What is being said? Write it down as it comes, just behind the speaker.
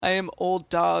I am Old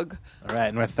Dog. All right,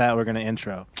 and with that, we're going to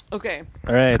intro. Okay.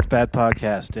 All right, it's Bad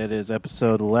Podcast. It is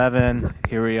episode 11.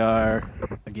 Here we are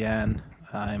again.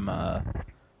 I'm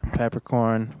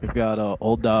Peppercorn. We've got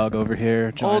Old Dog over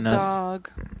here joining Old us Dog.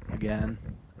 again.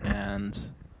 And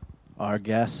our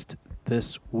guest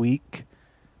this week...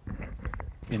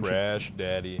 Trash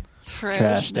Daddy.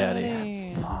 Trash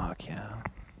Daddy. Fuck yeah.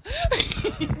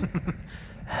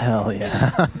 Hell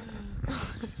yeah.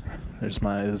 There's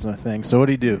my thing. So what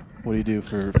do you do? What do you do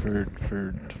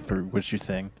for what's your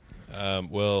thing?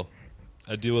 Well,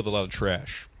 I deal with a lot of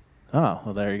trash. Oh,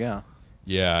 well there you go.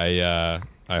 Yeah,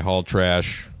 I haul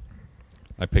trash.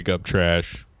 I pick up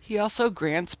trash. He also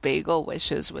grants bagel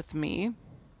wishes with me.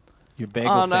 Your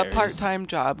bagel on fairies. a part-time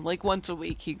job. Like once a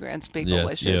week he grants bagel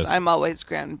wishes. Yes. I'm always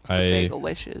granting the bagel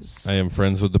wishes. I am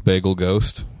friends with the Bagel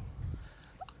Ghost.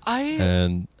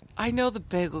 I know the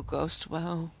Bagel Ghost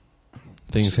well.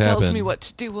 Things she happen. tells me what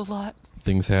to do a lot.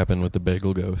 Things happen with the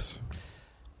Bagel Ghost.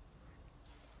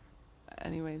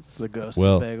 Anyways. The ghost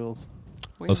Well, of bagels.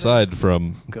 Aside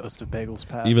from Ghost of bagels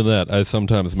past. even that, I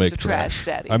sometimes make a trash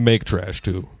daddy. I make trash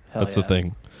too. Hell That's yeah. the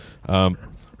thing.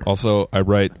 Also, I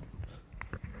write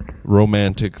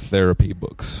romantic therapy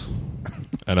books,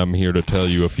 and I'm here to tell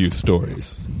you a few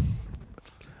stories.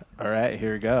 All right,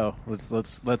 here we go.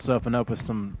 Let's open up with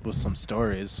some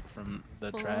stories from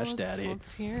the Trash Daddy.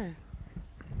 Let's hear.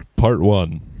 Part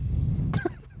 1.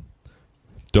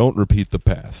 Don't repeat the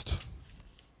past.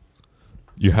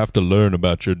 You have to learn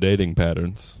about your dating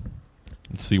patterns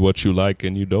and see what you like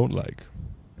and you don't like.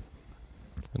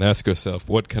 And ask yourself,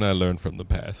 what can I learn from the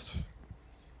past?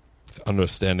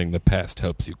 Understanding the past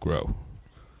helps you grow.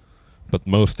 But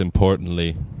most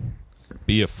importantly,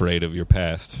 be afraid of your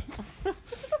past.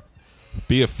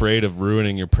 Be afraid of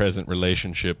ruining your present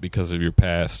relationship because of your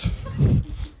past.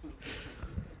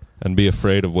 And be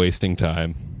afraid of wasting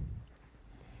time.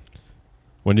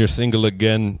 When you're single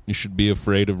again, you should be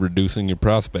afraid of reducing your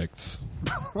prospects.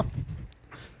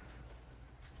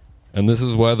 And this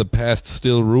is why the past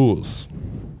still rules.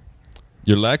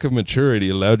 Your lack of maturity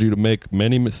allowed you to make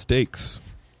many mistakes.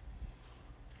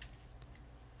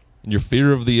 Your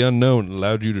fear of the unknown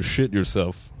allowed you to shit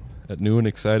yourself at new and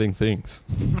exciting things.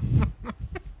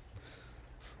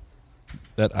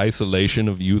 That isolation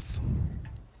of youth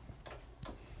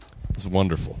is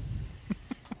wonderful.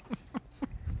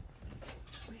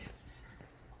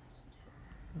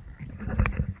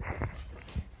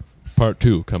 Part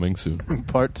 2 coming soon.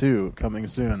 Part 2 coming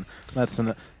soon. That's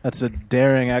a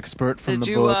daring expert from Did the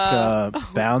you,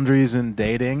 book Boundaries in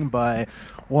Dating by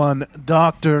one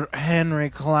Dr. Henry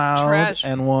Cloud Trash-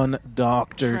 and one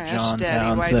Dr. Trash John Daddy,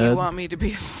 Townsend. why do you want me to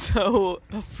be so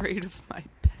afraid of my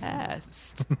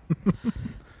past?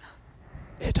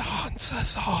 It haunts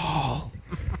us all.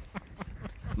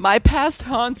 My past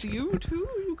haunts you too,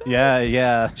 you guys?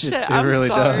 Yeah. Shit, It I'm really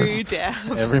sorry, does. Dad.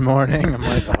 Every morning, I'm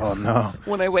like, oh no.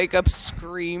 When I wake up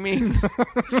screaming,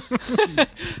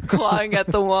 clawing at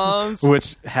the walls.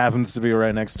 Which happens to be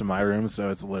right next to my room, so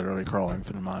it's literally crawling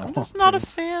through my I'm wall. just not a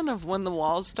fan of when the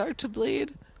walls start to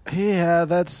bleed. Yeah,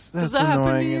 that's Does that happen to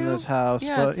annoying in you? this house.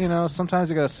 Yeah, but, sometimes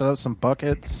you gotta set up some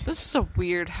buckets, This is a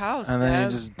weird house, and then Dad.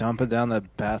 you just dump it down the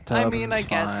bathtub, I mean, and I it's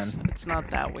guess fine. it's not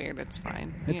that weird. It's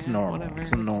fine. It's Yeah, normal. Whatever.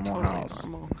 It's a normal totally house.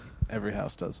 Normal. Every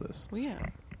house does this. Well, yeah.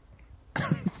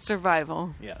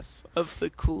 Survival Yes. of the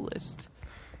coolest.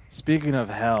 Speaking of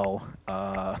hell,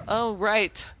 Oh,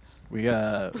 right. we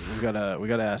gotta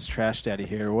ask Trash Daddy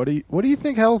here. What do you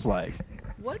think hell's like?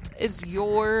 What is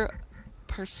your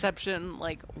perception,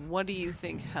 like, what do you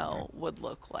think hell would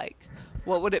look like?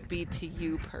 What would it be to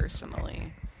you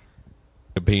personally?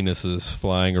 Penises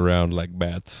flying around like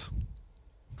bats.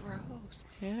 Gross,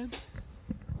 man.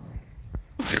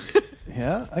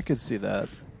 Yeah, I could see that.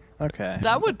 Okay.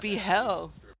 That would be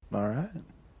hell. All right.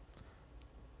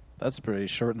 That's pretty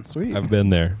short and sweet. I've been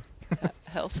there.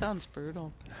 Hell sounds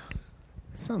brutal.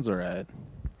 Sounds all right.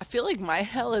 I feel like my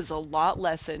hell is a lot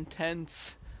less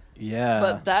intense, Yeah.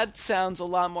 but that sounds a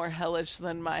lot more hellish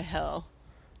than my hell.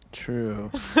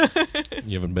 True.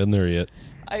 You haven't been there yet.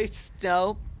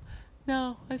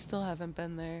 No, I still haven't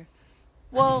been there.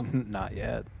 Well, Not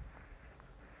yet.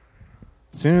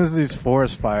 As soon as these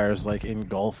forest fires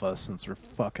engulf us, since we're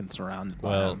fucking surrounded by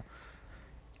Well, them.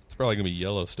 it's probably going to be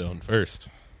Yellowstone first.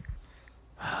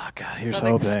 Oh, God, here's that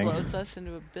hoping. explodes us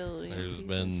into a billion There's pieces.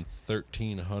 been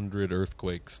 1,300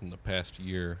 earthquakes in the past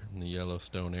year in the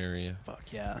Yellowstone area.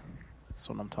 Fuck yeah. That's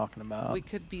what I'm talking about. We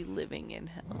could be living in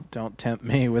hell. Don't tempt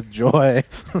me with joy.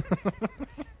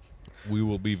 We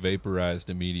will be vaporized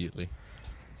immediately.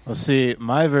 Well, see,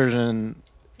 my version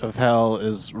of hell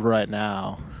is right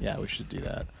now. Yeah, we should do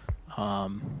that.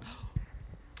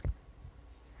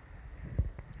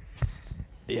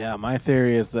 Yeah, my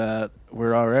theory is that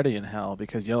we're already in hell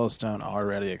because Yellowstone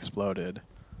already exploded.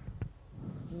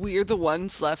 We're the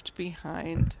ones left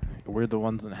behind. We're the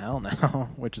ones in hell now,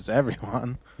 which is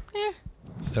everyone. Eh.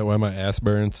 Is that why my ass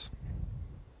burns?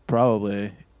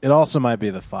 Probably. It also might be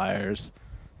the fires.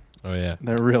 Oh, yeah.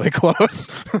 They're really close.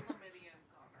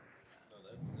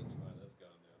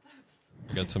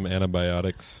 I got some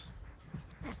antibiotics.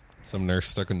 Some nurse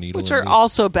stuck a needle Which in are me.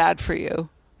 also bad for you.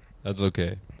 That's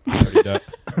okay. I already died.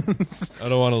 I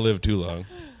don't want to live too long.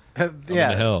 I'm in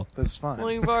hell. That's fine.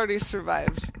 Well, you've already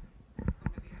survived.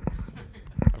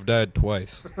 I've died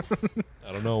twice.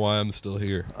 I don't know why I'm still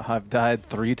here. I've died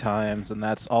 3 times, and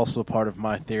that's also part of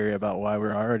my theory about why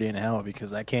we're already in hell,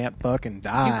 because I can't fucking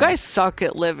die. You guys suck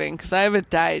at living because I haven't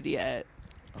died yet.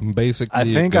 I'm basically I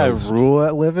think a I ghost. rule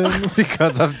at living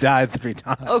because I've died 3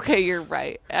 times. Okay, you're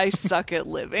right. I suck at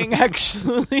living,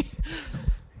 actually.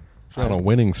 She's on a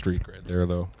winning streak right there,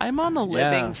 though. I'm on a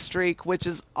living Yeah. streak, which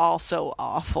is also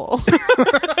awful.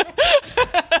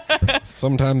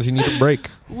 Sometimes you need a break.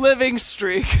 Living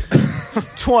streak.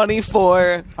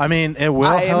 24. I mean, it will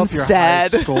I am help your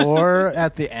sad. high score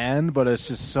at the end, but it's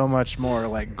just so much more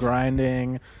like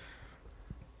grinding.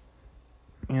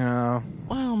 You know,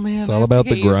 Wow, man. It's I all have to about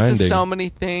get the used to grinding. so many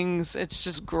things. It's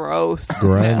just gross.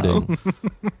 Grinding.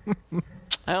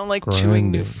 I don't like chewing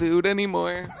new Grinding. food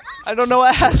anymore. I don't know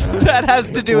what that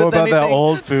has to do what with about anything. that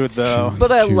old food though?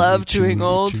 But I Chewy, love chewing chewy,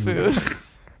 old chewy. food.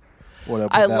 What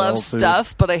about I that love old food?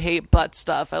 stuff, but I hate butt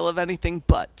stuff. I love anything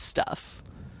but stuff.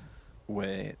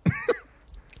 Wait.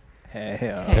 Hey,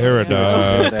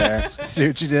 Paradox. See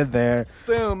what you did there.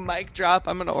 Boom, mic drop.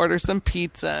 I'm going to order some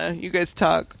pizza. You guys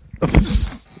talk.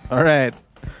 All right.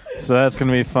 So that's going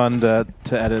to be fun to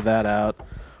edit that out.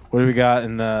 What do we got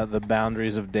in the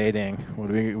boundaries of dating? What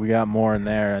do we got more in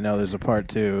there? I know there's a part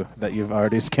 2 that you've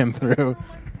already skimmed through.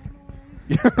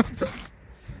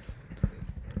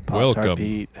 Pop-Tart Welcome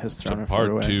Pete has thrown to her foot part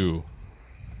away. 2.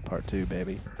 Part 2,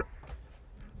 baby.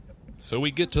 So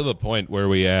we get to the point where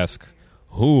we ask,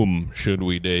 whom should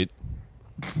we date?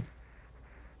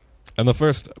 And the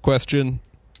first question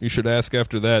you should ask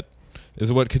after that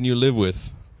is, what can you live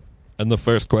with? And the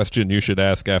first question you should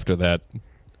ask after that,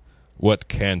 what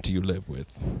can't you live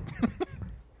with?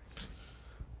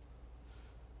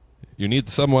 You need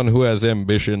someone who has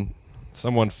ambition,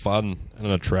 someone fun and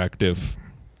attractive,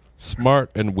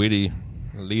 smart and witty,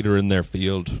 a leader in their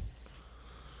field.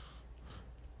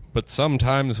 But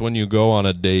sometimes when you go on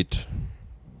a date,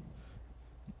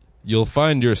 you'll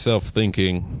find yourself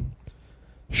thinking,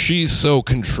 she's so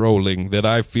controlling that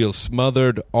I feel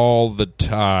smothered all the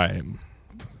time.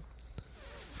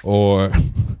 Or,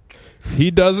 he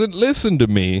doesn't listen to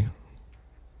me.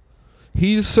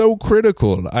 He's so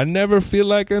critical. I never feel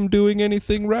like I'm doing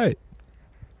anything right.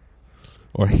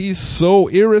 Or, he's so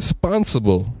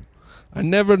irresponsible. I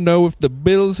never know if the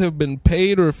bills have been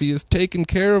paid or if he has taken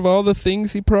care of all the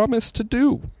things he promised to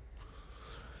do.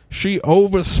 She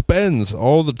overspends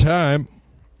all the time.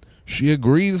 She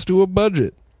agrees to a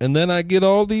budget, and then I get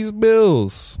all these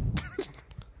bills.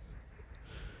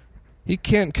 He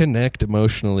can't connect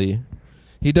emotionally.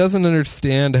 He doesn't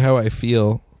understand how I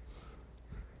feel.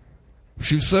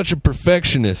 She's such a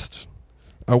perfectionist.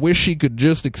 I wish she could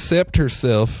just accept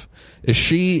herself as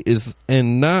she is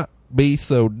and not be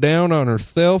so down on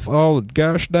herself all the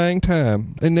gosh dang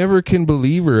time. I never can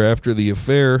believe her after the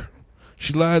affair.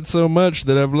 She lied so much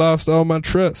that I've lost all my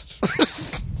trust.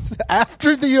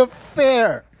 After the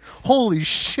affair. Holy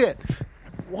shit.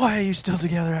 Why are you still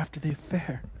together after the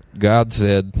affair? God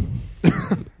said,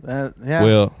 Yeah.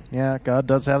 well, Yeah, God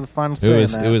does have the final say in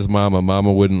that. it was Mama.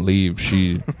 Mama wouldn't leave.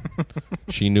 She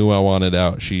knew I wanted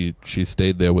out. She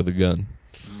stayed there with a gun.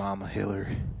 Mama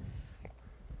Hillary.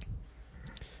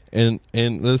 And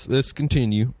let's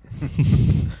continue.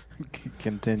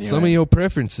 Continue. Some of your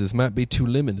preferences might be too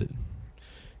limited.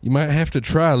 You might have to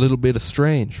try a little bit of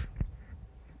strange.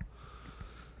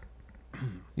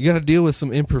 You got to deal with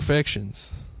some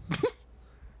imperfections.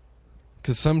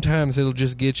 Because sometimes it'll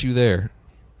just get you there.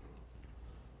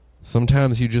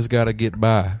 Sometimes you just got to get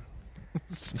by.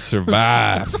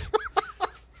 Survive.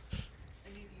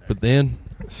 But then,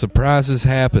 surprises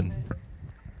happen.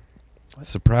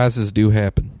 Surprises do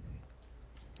happen.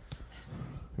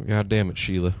 God damn it,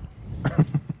 Sheila.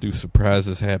 Do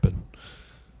surprises happen?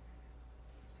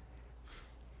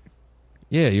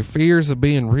 Yeah, your fears of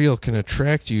being real can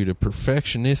attract you to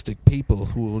perfectionistic people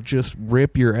who will just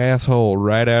rip your asshole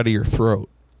right out of your throat.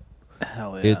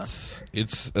 Hell yeah.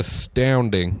 It's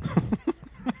astounding.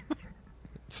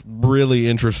 It's really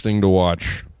interesting to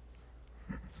watch.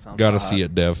 Sounds Gotta hot. see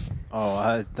it, Dev. Oh,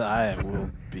 I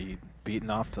will be beaten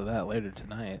off to that later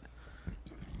tonight.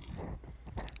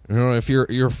 You know, if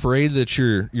you're afraid that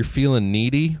you're feeling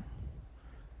needy,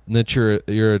 and that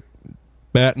you're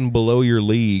batting below your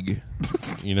league,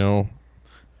 you know,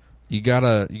 you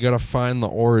gotta find the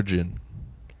origin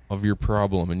of your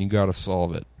problem, and you gotta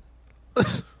solve it.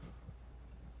 Because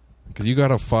you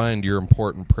gotta find your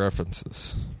important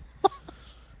preferences.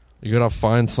 You gotta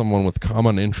find someone with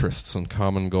common interests and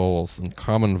common goals and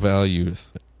common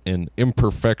values and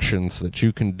imperfections that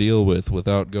you can deal with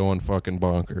without going fucking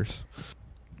bonkers.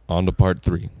 On to part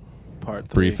 3. Part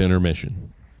 3. Brief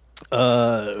intermission.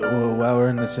 Well, while we're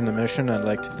in this intermission, I'd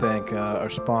like to thank our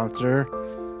sponsor,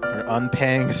 our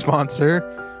unpaying sponsor,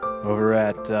 over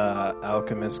at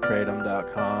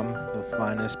alchemistkratom.com, the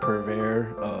finest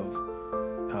purveyor of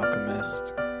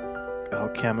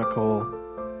alchemical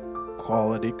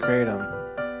quality kratom.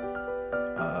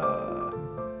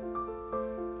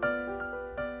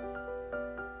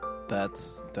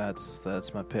 That's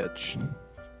my pitch.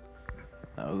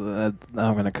 I'm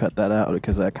gonna cut that out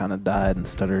because I kind of died and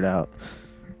stuttered out.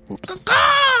 Oops.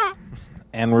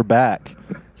 And we're back.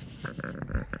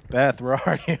 Beth, where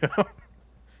are you?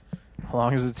 How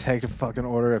long does it take to fucking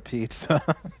order a pizza?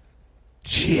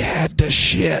 She had to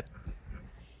shit.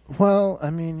 Well, I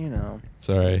mean, you know.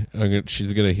 Sorry,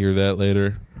 she's gonna hear that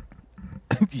later.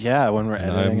 Yeah, when we're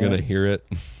and editing I'm gonna it. hear it.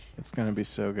 It's gonna be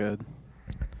so good.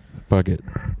 Fuck it.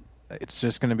 It's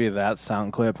just gonna be that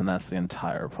sound clip, and that's the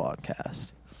entire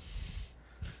podcast.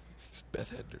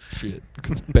 Beth had to shit.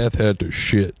 Because Beth had to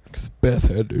shit. Because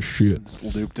Beth had to shit. It's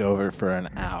looped over for an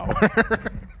hour.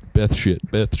 Beth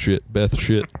shit. Beth shit. Beth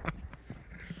shit.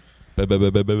 And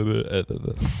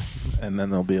then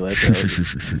they'll be like,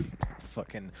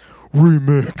 fucking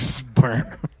remix.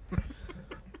 Beth.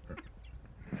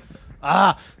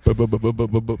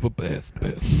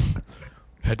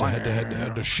 Had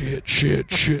to shit.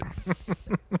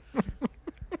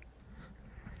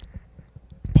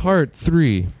 Part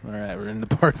 3. All right, we're into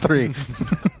part 3.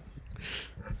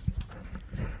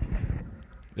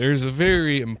 There's a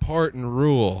very important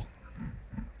rule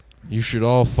you should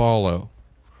all follow.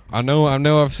 I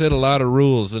know I've said a lot of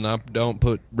rules, and I don't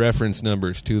put reference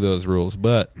numbers to those rules,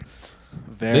 but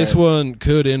this one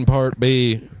could in part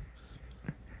be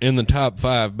in the top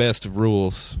 5 best of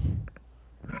rules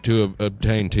to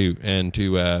obtain to and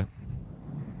to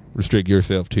restrict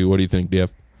yourself to. What do you think, Jeff?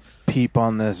 Peep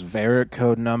on this Varic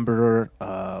code number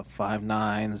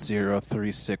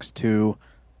 590362.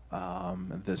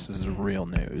 This is real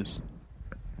news.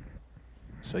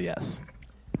 So yes.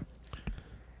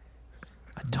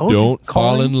 I told Don't you, fall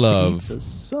calling in love pizza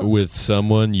sucks. with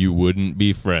someone you wouldn't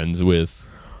be friends with.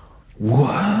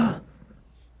 What?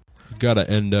 You gotta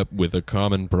end up with a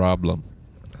common problem,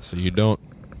 so you don't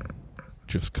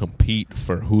just compete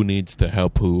for who needs to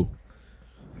help who.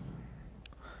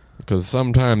 Because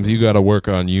sometimes you gotta work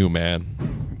on you, man.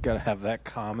 You gotta have that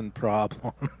common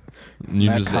problem. And you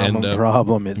that just common end up.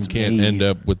 problem is You can't me. end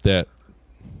up with that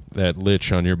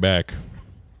lich on your back.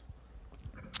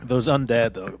 Those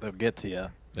undead, they'll get to you.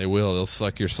 They will. They'll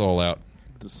suck your soul out.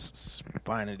 Just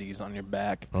spinities on your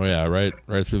back. Oh yeah, right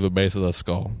through the base of the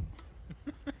skull.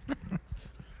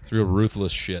 It's real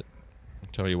ruthless shit. I'll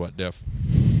tell you what, Def.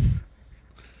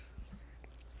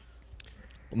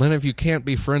 Well, then if you can't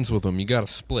be friends with them, you gotta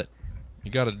split.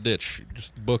 You gotta ditch.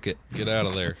 Just book it. Get out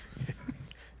of there.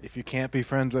 If you can't be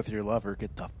friends with your lover,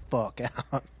 get the fuck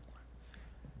out.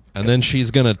 And then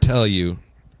she's gonna tell you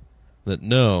that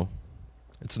no,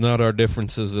 it's not our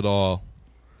differences at all,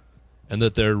 and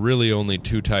that there are really only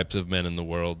 2 types of men in the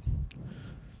world.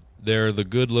 There are the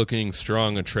good-looking,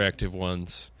 strong, attractive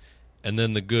ones, and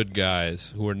then the good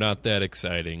guys who are not that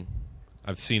exciting.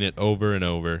 I've seen it over and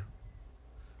over.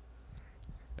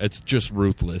 It's just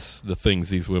ruthless, the things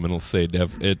these women will say,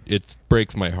 Dev. It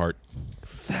breaks my heart.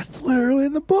 That's literally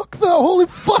in the book, though. Holy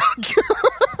fuck!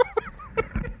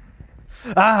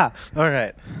 All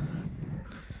right.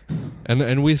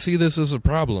 And we see this as a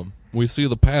problem. We see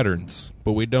the patterns,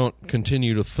 but we don't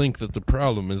continue to think that the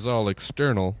problem is all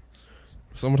external.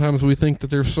 Sometimes we think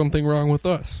that there's something wrong with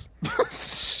us.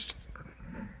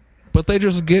 But they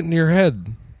just get in your head.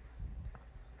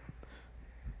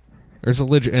 There's a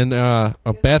lich, and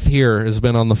Beth here has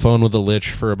been on the phone with a lich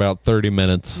for about 30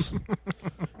 minutes.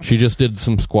 She just did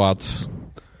some squats.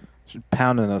 She's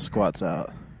pounding those squats out.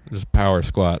 Just power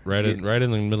squat right in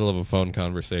the middle of a phone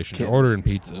conversation. You're ordering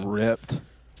pizza. Ripped.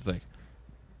 It's like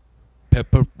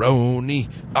pepperoni,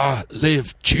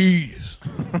 olive, cheese.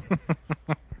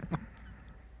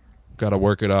 Got to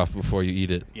work it off before you eat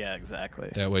it. Yeah,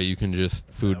 exactly. That way you can just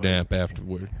food nap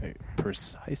afterward.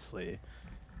 Precisely.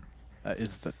 That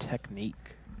is the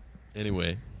technique.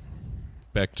 Anyway,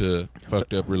 back to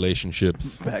fucked up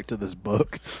relationships. Back to this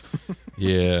book.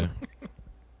 Yeah.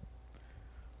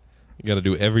 You got to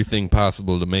do everything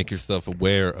possible to make yourself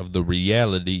aware of the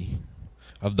reality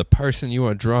of the person you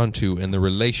are drawn to and the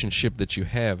relationship that you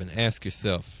have, and ask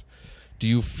yourself, do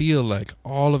you feel like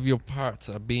all of your parts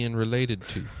are being related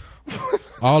to?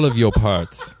 All of your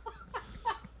parts.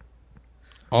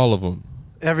 All of them.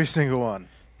 Every single one.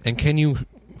 And can you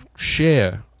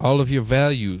share all of your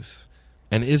values?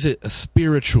 And is it a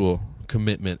spiritual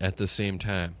commitment at the same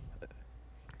time?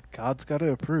 God's got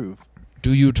to approve.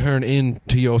 Do you turn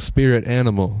into your spirit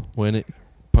animal when it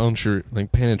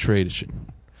penetrates you?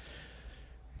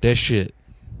 That shit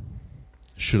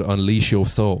should unleash your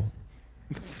soul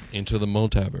into the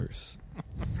multiverse.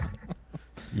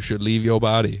 You should leave your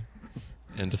body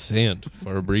and descend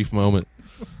for a brief moment.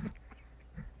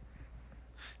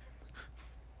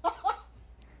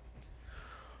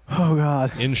 Oh,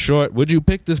 God. In short, would you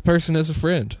pick this person as a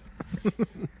friend?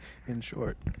 In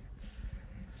short.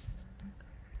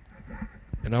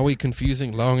 And are we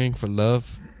confusing longing for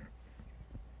love?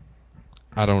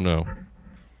 I don't know.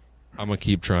 I'm going to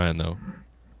keep trying, though.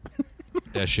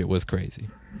 That shit was crazy.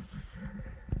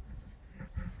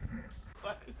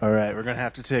 All right, we're going to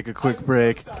have to take a quick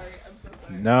break. I'm so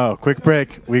sorry. No, quick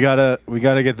break. We gotta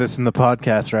get this in the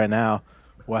podcast right now.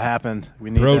 What happened? We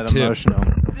need Pro that tip. emotional.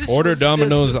 This Order was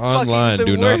Domino's just online.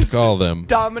 fucking the Do not worst call them.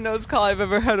 Domino's call I've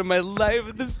ever had in my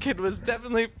life. This kid was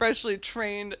definitely freshly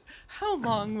trained. How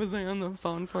long was I on the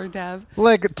phone for, Dav?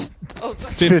 Like Oh,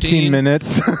 sorry. 15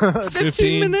 minutes.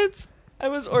 15 minutes? I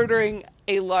was ordering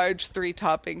a large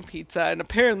 3-topping pizza, and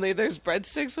apparently there's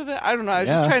breadsticks with it. I don't know. I was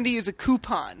just Yeah. trying to use a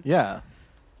coupon. Yeah.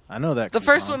 I know that. The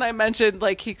first one I mentioned,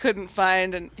 like, he couldn't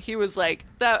find, and he was like,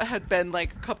 that had been,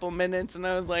 like, a couple minutes, and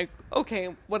I was like,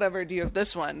 okay, whatever, do you have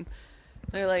this one?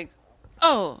 They're like,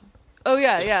 oh,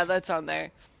 yeah, that's on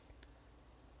there.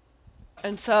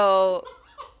 And so,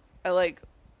 I like,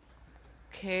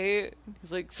 okay.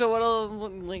 He's like, so what'll,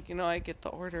 like, I get the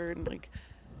order, and, like,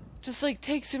 just, like,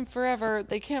 takes him forever.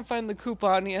 They can't find the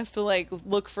coupon. He has to, like,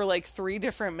 look for, like, 3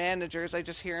 different managers. I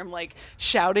just hear him, like,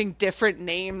 shouting different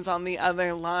names on the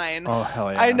other line. Oh,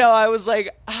 hell yeah. I know. I was like,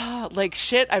 like,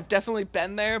 shit, I've definitely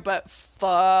been there, but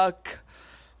fuck.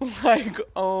 Like,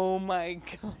 oh, my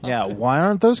God. Yeah, why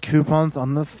aren't those coupons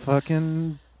on the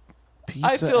fucking pizza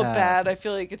I feel app? bad. I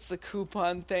feel like it's the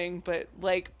coupon thing, but,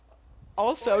 like,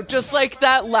 also, just, like,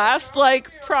 that last, like,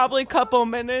 probably couple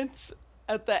minutes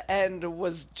at the end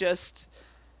was just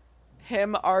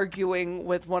him arguing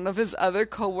with one of his other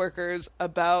coworkers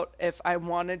about if I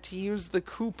wanted to use the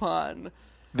coupon.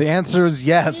 The answer is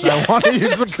yes. I want to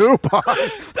use the coupon.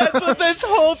 That's what this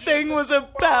whole thing was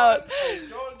about.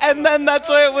 And then that's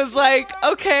why it was like,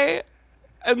 okay.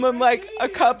 And then, like, a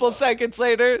couple seconds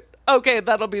later, okay,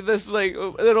 that'll be this, like,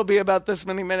 it'll be about this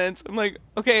many minutes. I'm like,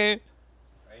 okay,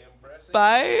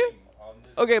 bye.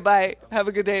 Okay, bye. Have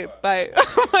a good day. Bye.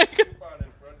 I'm like,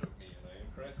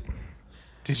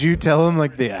 Did you tell him,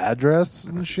 like, the address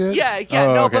and shit? yeah,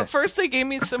 Oh, no, okay. but first they gave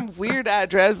me some weird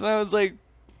address, and I was like,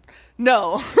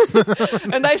 no.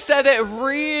 And I said it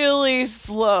really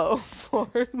slow for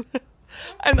them.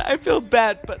 And I feel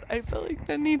bad, but I feel like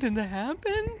that needed to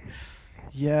happen.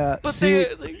 Yeah, But see,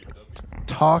 they, like,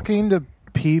 talking to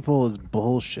people is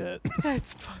bullshit.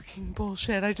 that's fucking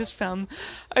bullshit. I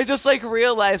just like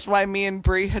realized why me and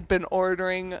Bree had been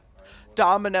ordering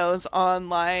Domino's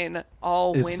online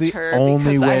all It's the winter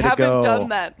only because I way to haven't go. done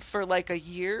that for like a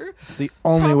year. It's the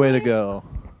only way to Probably. go.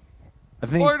 I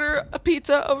think Order a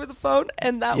pizza over the phone,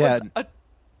 and that Yeah. was a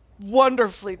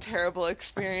wonderfully terrible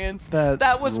experience.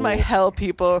 That was my rules. hell,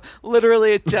 people.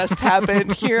 Literally, it just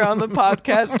happened here on the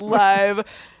podcast live.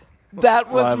 That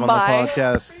was live on my the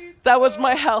podcast. that was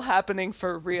my hell happening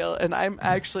for real, and I'm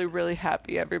actually really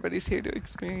happy everybody's here to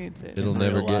experience it. It'll In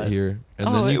never real get life. here. And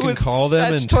Oh, then it you can was call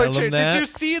them such and torture. tell them that. Did you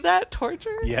see that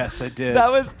torture? Yes, I did.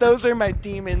 Those are my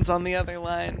demons on the other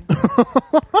line.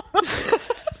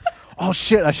 Oh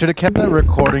shit! I should have kept that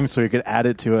recording so you could add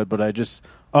it to it, but I just.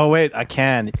 Oh wait, I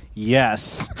can.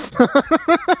 Yes.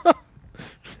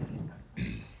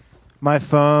 My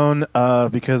phone,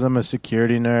 because I'm a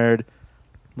security nerd,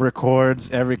 records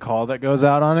every call that goes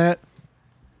out on it.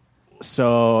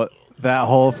 So that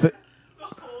whole thing.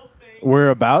 We're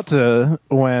about to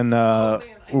when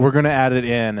we're gonna add it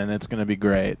in, and it's gonna be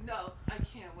great. No, I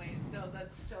can't wait. No,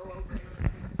 that's so okay.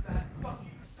 That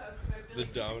fucking sucks. I feel The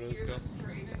like you Domino's hear call?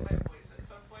 strain in my voice at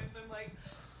some points. I'm like,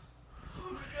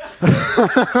 oh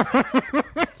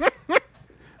my God.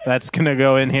 That's gonna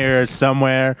go in here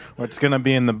somewhere, or it's gonna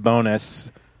be in the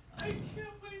bonus. I can't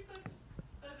wait.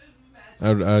 That is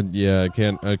magic. Yeah,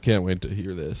 I can't wait to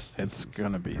hear this. It's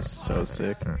gonna be so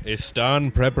sick.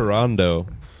 Están preparando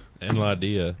en la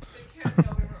dia. They can't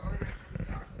tell we were ordering.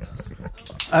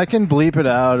 I can bleep it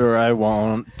out, or I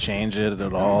won't change it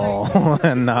at all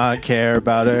and not care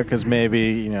about it because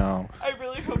maybe I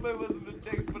really hope I wasn't a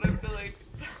dick, but I feel like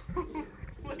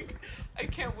I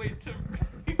can't wait to.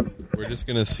 We're just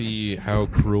gonna see how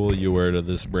cruel you were to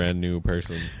this brand new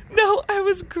person. No, I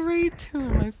was great to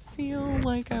him. I feel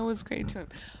like I was great to him,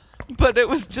 but it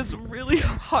was just really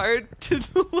hard to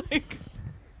like.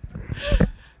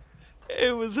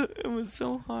 It was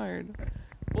so hard.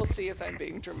 We'll see if I'm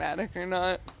being dramatic or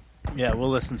not. Yeah, we'll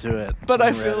listen to it. But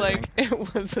I feel like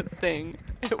it was a thing.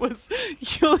 It was.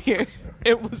 You'll hear.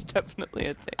 It was definitely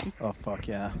a thing. Oh fuck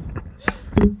yeah!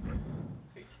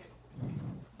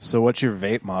 So what's your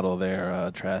vape model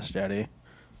there, Trash Daddy?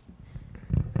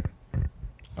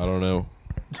 I don't know.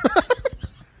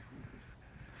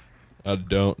 I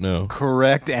don't know.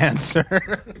 Correct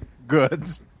answer. Good.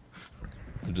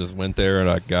 I just went there and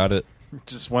I got it.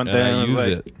 Just went And there I and was used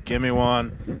like, it. give me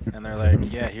one. And they're like,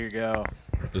 yeah, here you go.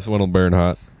 This one will burn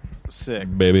hot, Sick.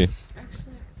 baby.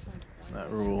 Actually, That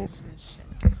rules.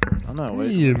 I don't know.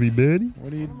 Wait, everybody.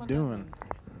 what are you doing?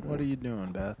 What are you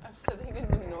doing, Beth? I'm sitting in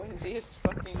the noisiest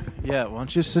fucking. Yeah, why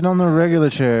don't you sit on the regular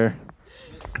chair?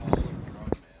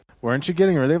 Weren't you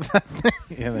getting rid of that thing?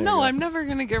 Yeah, there you No, go. I'm never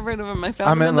gonna get rid of him. I I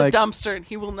found him meant in the like- dumpster, and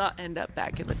he will not end up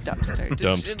back in the dumpster.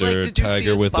 Dumpster did you see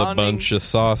tiger his with a bonding? bunch of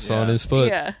sauce on Yeah. his foot.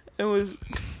 Yeah, it was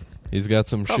He's got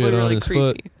some probably shit on really his creepy.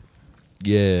 foot.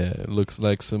 Yeah, it looks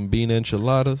like some bean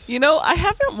enchiladas. You know, I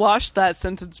haven't washed that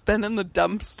since it's been in the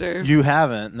dumpster. You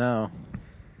haven't, no.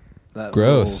 That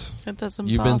Gross. It doesn't.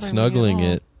 You've bother been me snuggling at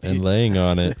all. it and laying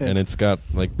on it, and it's got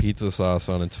like pizza sauce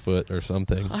on its foot or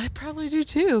something. I probably do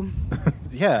too. rules.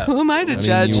 Yeah. Who am I to I mean,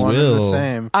 judge? you One and the will.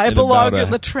 same. I in belong about in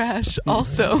a- the trash.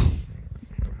 Also,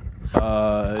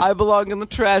 I belong in the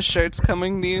trash. Shirts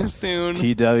coming to you soon.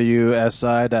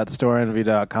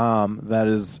 TWSI.storeenvy.com. That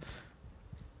is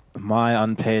my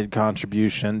unpaid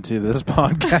contribution to this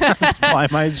podcast. Buy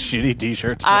my shitty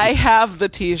t-shirts. I have the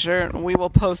T-shirt. And we will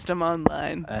post them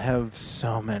online. I have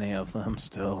so many of them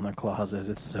still in the closet.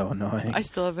 It's so annoying. I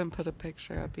still haven't put a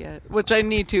picture up yet, which I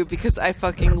need to because I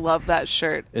fucking love that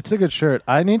shirt. It's a good shirt.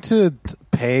 I need to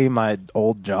pay my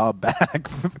old job back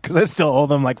because I still owe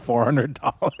them like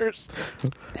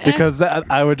 $400 because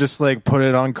I would just like put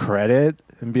it on credit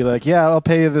and be like, yeah, I'll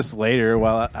pay you this later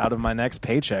while out of my next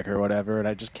paycheck or whatever. And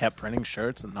I just kept printing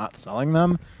shirts and not selling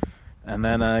them. And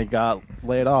then I got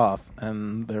laid off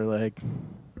and they're like,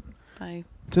 Bye.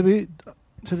 to be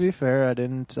fair, I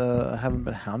haven't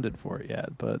been hounded for it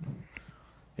yet, but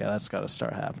yeah, that's got to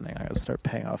start happening. I got to start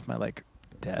paying off my like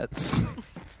debts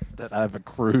that I've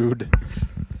accrued.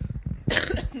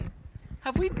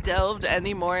 Have we delved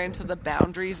any more into the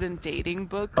boundaries in dating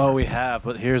book? Oh, we have,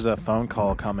 but here's a phone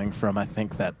call coming from I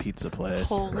think that pizza place.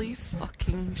 Holy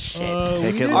fucking shit.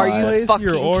 Take it Are live. you fucking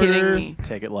kidding me?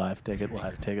 Take it live. Take it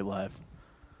live. Take it live.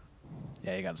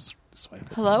 Yeah, you got to swipe it.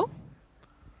 Hello?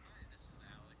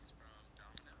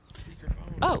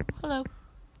 Oh, hello.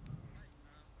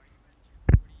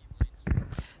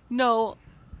 No,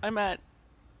 I'm at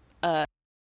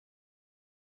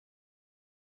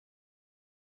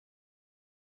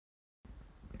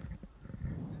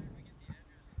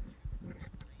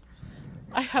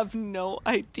I have no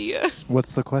idea.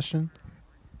 What's the question?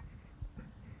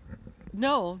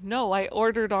 No, I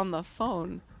ordered on the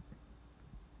phone.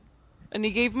 And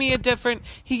he gave me a different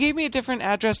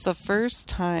address the first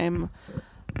time.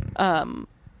 1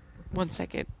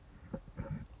 second.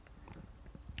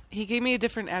 He gave me a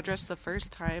different address the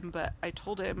first time, but I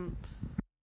told him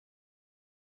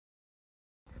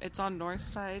it's on North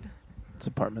Side. It's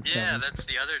apartment 7. Yeah, that's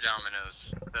the other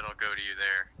Domino's that'll go to you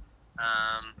there.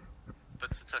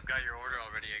 But since I've got your order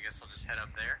already, I guess I'll just head up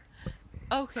there.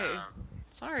 Okay.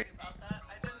 Sorry about that.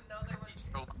 I didn't know there was.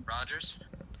 Oh, Rogers?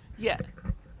 Yeah.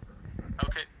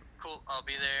 Okay, cool. I'll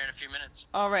be there in a few minutes.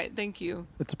 All right. Thank you.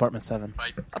 It's apartment 7.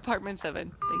 Bye. Apartment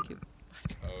 7. Thank you.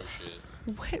 Oh shit.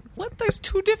 What? There's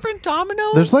 2 different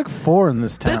Domino's? There's like 4 in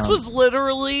this town. This was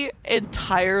literally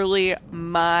entirely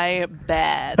my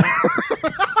bad.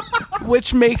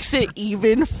 Which makes it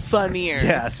even funnier.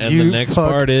 Yes, And you the next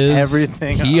fucked part is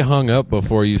everything he up. hung up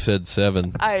before you said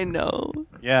 7. I know.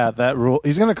 Yeah, that rule.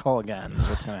 He's gonna call again. Is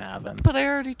what's gonna happen. But I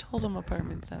already told him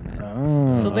apartment 7.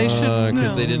 Oh. So they should know.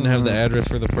 Because they didn't have the address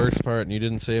for the first part, and you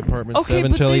didn't say apartment Okay, 7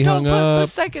 but until they he don't hung put the up.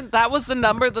 second. That was the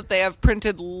number that they have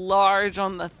printed large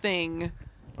on the thing.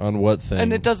 On what thing?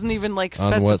 And it doesn't even like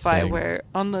On what specify thing? where.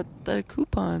 On the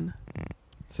coupon.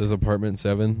 It says apartment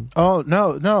 7. Oh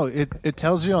no! It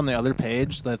tells you on the other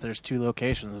page that there's 2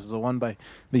 locations. There's the one by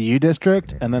the U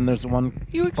District, and then there's the one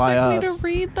You by expect me us. to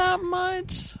read that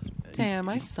much? Damn,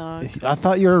 I suck. I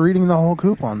thought you were reading the whole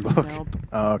coupon book. Nope.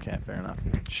 Oh, okay, fair enough.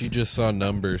 She just saw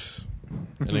numbers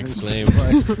and exclaimed,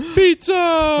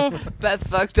 "Pizza!" Beth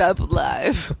fucked up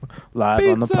live. Live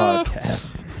on the Pizza!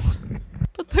 podcast.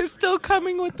 But they're still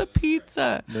coming with the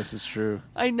pizza. This is true.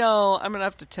 I know. I'm going to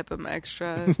have to tip him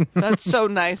extra. That's so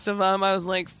nice of him. I was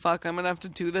like, fuck, I'm going to have to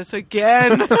do this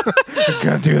again.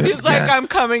 Gonna do this He's like, again. I'm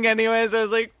coming anyways. I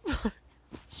was like,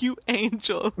 you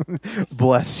angel.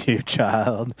 Bless you,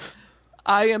 child.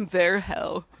 I am their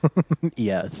hell.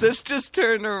 Yes. This just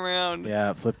turned around. Yeah,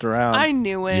 it flipped around. I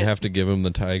knew it. You have to give him the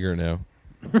tiger now.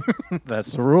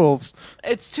 That's the rules.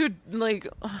 It's too, like,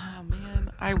 oh,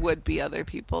 man. I would be other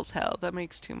people's hell. That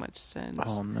makes too much sense.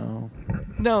 Oh, no.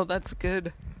 No, that's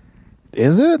good.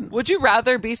 Is it? Would you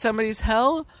rather be somebody's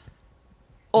hell?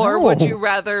 Or No. would you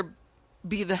rather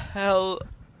be the hell,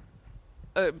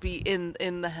 be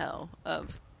in the hell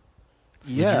of...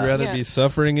 Yeah. Would you rather Yeah. be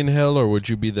suffering in hell, or would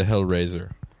you be the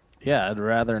hellraiser? Yeah, I'd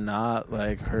rather not,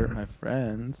 like, hurt my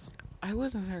friends. I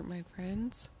wouldn't hurt my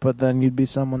friends. But then you'd be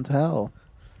someone's hell.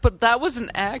 But that was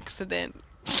an accident.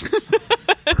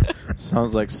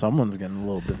 Sounds like someone's getting a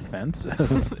little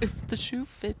defensive. If the shoe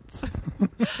fits,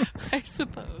 I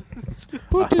suppose.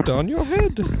 Put it on your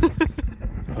head.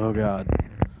 Oh, God.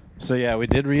 So, yeah, we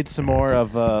did read some more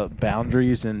of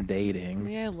Boundaries in Dating.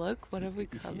 Yeah, look, what have we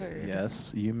covered?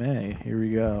 Yes, you may. Here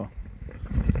we go.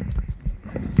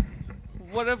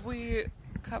 What have we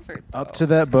covered? Up though? to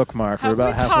that bookmark. Have We're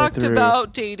about we halfway talked through.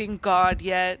 about dating God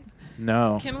yet?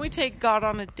 No. Can we take God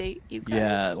on a date, you guys?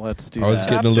 Yeah, let's do I was that.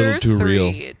 getting a little Chapter too 3,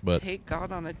 real, but take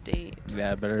God on a date.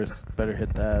 Yeah, better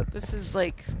hit that. This is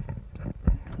like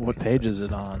What page is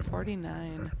it on?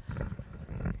 49.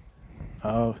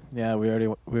 Oh, yeah, we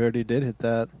already did hit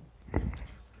that.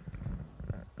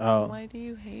 Oh. Why do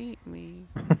you hate me?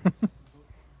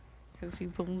 Because you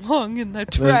belong in the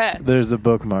trash. There's a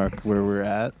bookmark where we're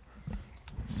at.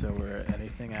 So we're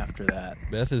anything after that.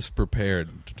 Beth is prepared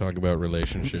to talk about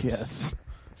relationships. Yes.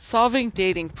 Solving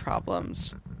dating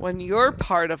problems when you're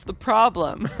part of the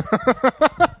problem.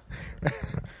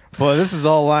 Boy, this is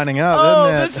all lining up, Oh,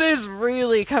 isn't it? this is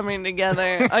really coming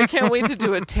together. I can't wait to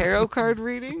do a tarot card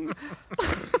reading.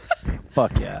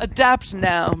 Fuck yeah. Adapt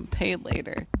now, pay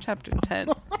later. Chapter 10.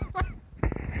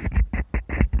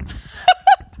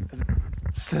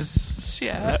 This,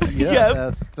 Yeah. yeah,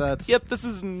 Yep. that's Yep, this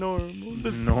is normal.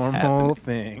 This is normal happening.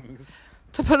 things.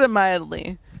 To put it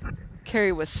mildly,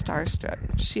 Carrie was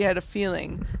starstruck. She had a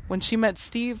feeling when she met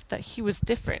Steve that he was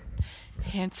different.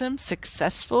 Handsome,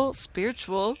 successful,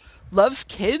 spiritual, loves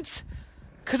kids.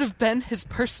 Could have been his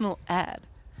personal ad.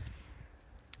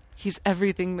 He's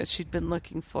everything that she'd been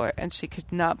looking for, and she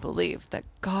could not believe that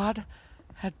God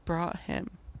had brought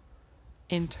him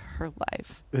into her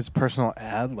life. His personal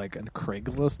ad, like a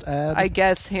Craigslist ad. I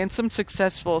guess handsome,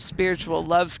 successful, spiritual,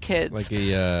 loves kids. Like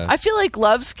a I feel like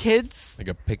loves kids. like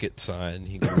a picket sign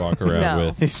he could walk around No.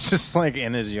 with. He's just like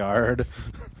in his yard.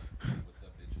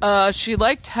 She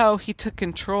liked how he took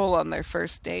control on their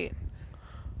first date.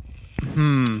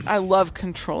 I love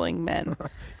controlling men.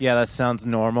 Yeah, that sounds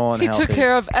normal and He healthy. took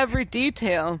care of every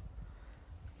detail.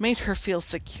 Made her feel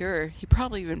secure. He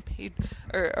probably even paid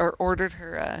or ordered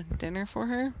her dinner for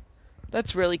her.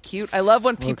 That's really cute. I love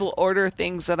when people order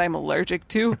things that I'm allergic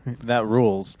to. That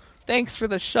rules. Thanks for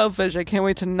the shellfish. I can't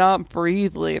wait to not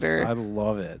breathe later. I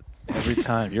love it. Every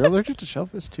time. You're allergic to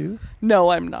shellfish too? No,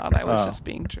 I'm not. I was Oh. just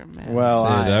being dramatic. Well,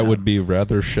 Say, I that am. would be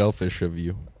rather shellfish of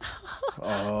you.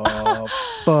 Oh,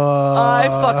 fuck. I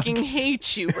fucking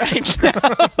hate you right now.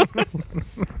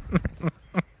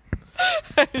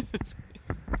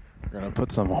 We're going to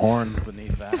put some horns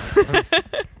beneath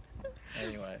that.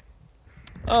 Anyway.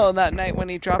 Oh, that night when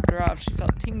he dropped her off, she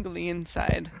felt tingly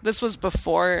inside. This was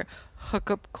before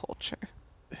hookup culture.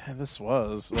 Yeah, this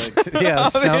was. Like, yeah,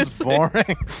 this sounds Obviously.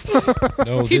 boring.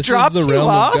 No, He this dropped is the you realm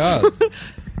off? of God.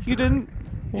 You didn't.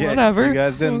 Yeah, Whatever. you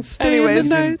guys didn't. Stay in the Anyways.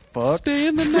 night. Fuck. Stay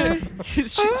in the night.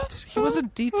 He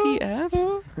wasn't DTF.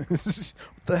 What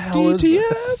the hell is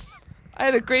this? I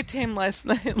had a great time last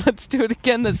night. Let's do it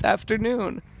again this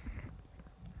afternoon.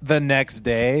 The next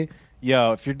day?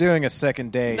 Yo, if you're doing a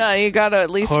second date, No, you gotta at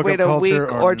least hookup wait a week culture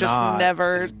or or just not,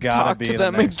 never it's gotta talk be to the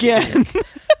them next again.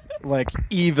 like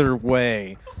either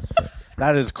way,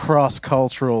 that is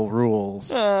cross-cultural rules.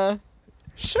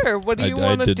 Sure, what do you I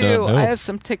want to did not do? know. I have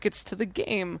some tickets to the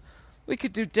game. We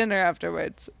could do dinner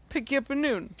afterwards. Pick you up at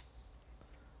noon.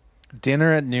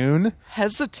 Dinner at noon?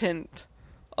 Hesitant.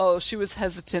 Oh, she was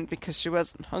hesitant because she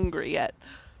wasn't hungry yet.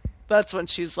 That's when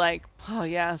she's like, oh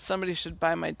yeah, somebody should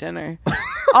buy my dinner.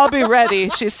 I'll be ready,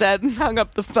 she said, and hung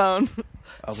up the phone.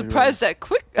 I'll be Surprised at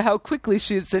how quickly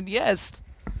she said yes.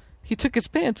 He took his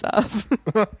pants off.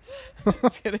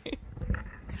 Just kidding.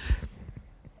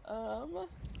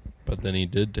 But then he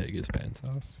did take his pants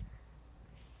off.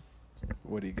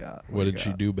 What do you got? What did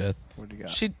she do, Beth? What do you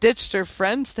got? She ditched her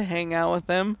friends to hang out with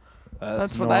him.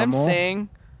 That's what normal? I'm saying.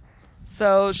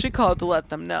 So she called to let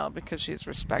them know because she's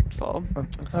respectful.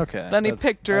 Okay. Then he that's-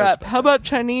 picked her I up. respect How about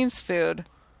Chinese food?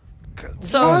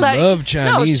 So I that, love No,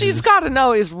 Chinese. she's got to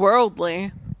know he's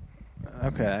worldly.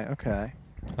 that. Okay.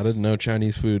 I didn't know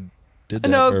Chinese food did that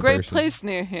I know for a a great person. place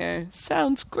near here.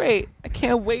 Sounds great. I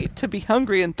can't wait to be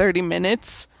hungry in 30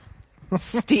 minutes.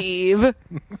 Steve.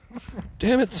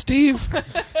 Damn it, Steve.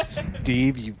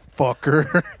 Steve, you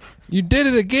fucker. You did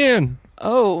it again.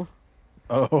 Oh.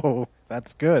 Oh,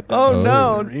 that's good. Oh, means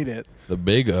no. you can Read it. The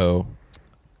big O.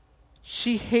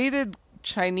 She hated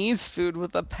Chinese food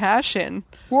with a passion.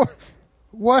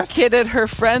 What? Kidded her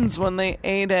friends when they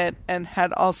ate it and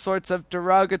had all sorts of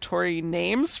derogatory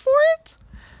names for it.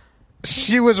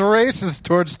 She was racist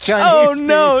towards Chinese Oh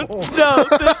no, people. no,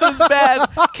 this is bad.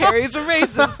 Carrie's a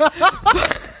racist.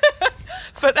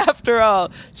 But after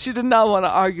all, she did not want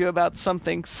to argue about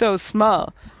something so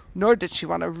small, nor did she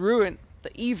want to ruin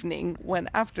the evening when,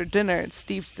 after dinner,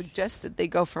 Steve suggested they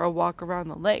go for a walk around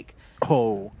the lake.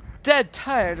 Oh. Dead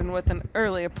tired and with an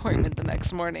early appointment the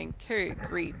next morning, Carrie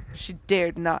agreed. She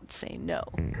dared not say no.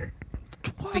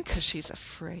 What? Because she's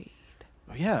afraid.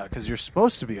 Yeah, because you're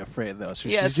supposed to be afraid, though. So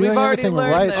Yes, she's doing we've already everything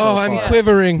learned right this. so Oh, I'm far.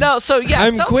 quivering. No, so yeah,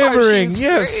 I'm so quivering, Far she's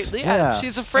yes. afraid. Yeah.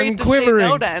 She's afraid I'm to quivering. say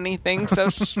no to anything. So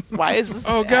why is this?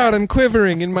 Oh, God, I'm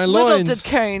quivering in my Little loins. did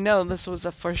Carrie know this was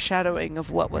a foreshadowing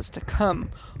of what was to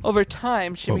come. Over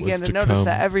time, she What began was to to notice come?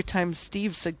 that every time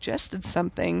Steve suggested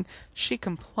something, she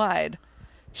complied.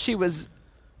 She was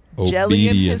jelly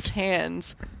in his Obedient.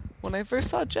 hands. When I first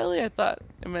saw jelly, I thought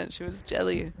it meant she was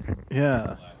jelly.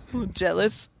 Yeah.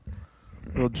 Jealous.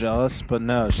 A little jealous, but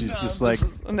no, she's just like,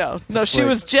 No, just she like-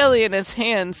 was jelly in his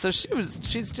hands, so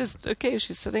she's just okay.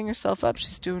 She's setting herself up.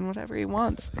 She's doing whatever he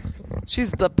wants.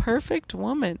 She's the perfect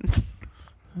woman.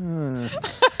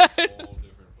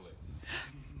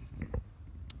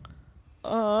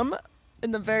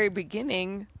 In the very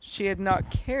beginning, she had not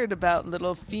cared about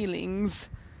little feelings.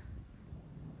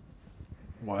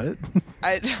 what?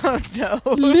 I don't know.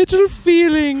 Little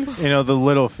feelings. You know, the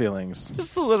little feelings.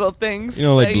 Just the little things. You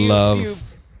know, like that love. You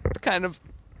kind of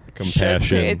should pay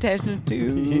Compassion. attention to.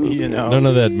 You know. None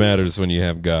of that matters when you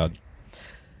have God.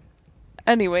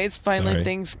 Anyways, finally Sorry,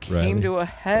 things came Riley. to a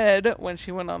head when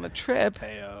she went on a trip.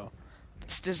 Heyo.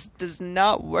 This just does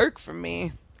not work for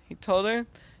me, he told her.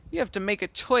 You have to make a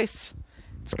choice.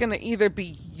 It's going to either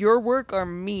be your work or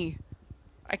me.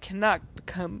 I cannot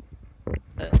become...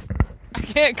 I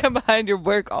can't come behind your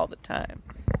work all the time.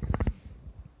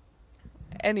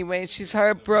 Anyway, she's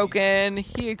heartbroken.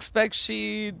 He expects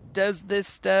she does this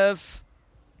stuff.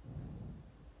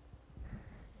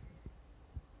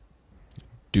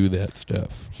 Do that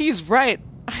stuff. He's right.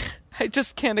 I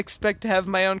just can't expect to have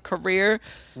my own career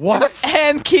What?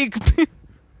 and keep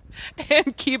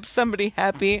somebody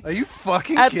happy Are you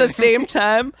fucking at kidding the same me?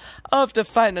 time. I'll have to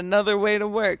find another way to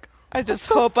work. I just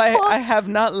hope I have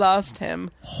not lost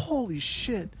him. Holy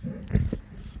shit.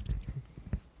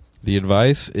 The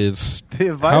advice is The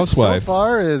advice housewife. so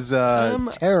far is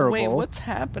terrible. Wait, what's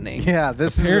happening? Yeah,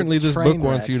 this Apparently, is a this book train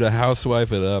wants wreck. you to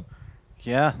housewife it up.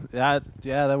 Yeah,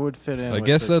 that would fit in. I with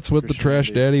guess that's what the Trash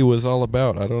Christianity. Daddy was all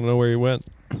about. I don't know where he went.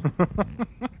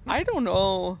 I don't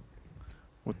know.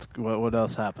 What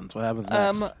else happens? What happens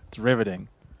next? It's riveting.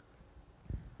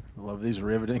 I love these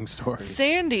riveting stories.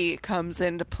 Sandy comes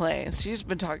into play. She's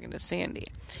been talking to Sandy.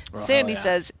 Oh, Sandy yeah.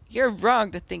 says, "You're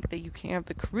wrong to think that you can have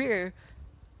the career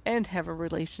and have a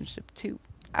relationship too.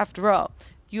 After all,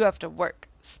 you have to work.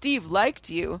 Steve liked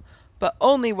you, but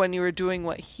only when you were doing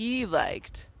what he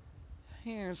liked."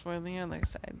 Here's where the other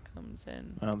side comes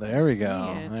in. Oh, there we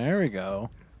go. See it. There we go.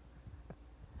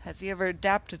 Has he ever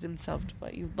adapted himself to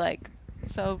what you like?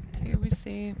 So here we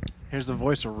see. Here's the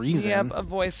voice of reason. Yep, a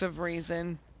voice of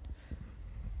reason.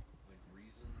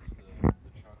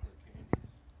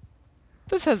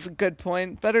 This has a good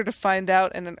point. Better to find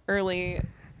out in an early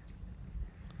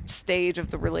stage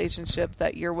of the relationship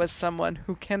that you're with someone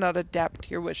who cannot adapt to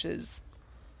your wishes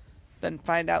than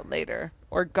find out later.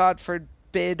 Or, God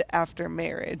forbid, after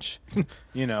marriage.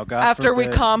 You know, God After we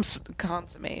forbid.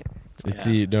 consummate. It's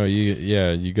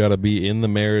Yeah. you got to be in the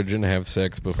marriage and have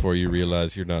sex before you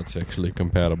realize you're not sexually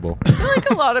compatible. I feel like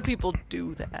a lot of people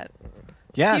do that.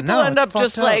 Yeah, People no, end it's up fucked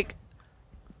just up. like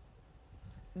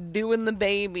doing the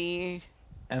baby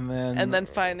and and then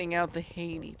finding out they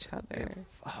hate each other.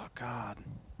 oh God,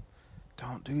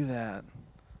 don't do that.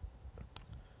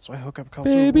 That's why hookup culture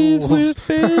Babies rules. with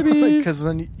babies. Because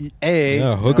then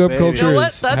hookup baby. culture You know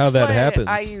what? is That's how that why happens.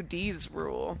 IUDs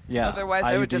rule. Yeah, Otherwise,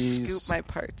 I would just IUDs. scoop my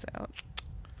parts out.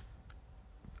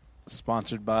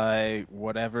 Sponsored by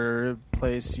whatever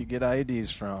place you get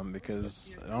IEDs from,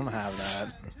 because I don't have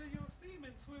that.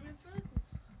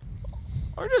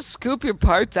 Or just scoop your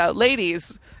parts out,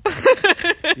 ladies.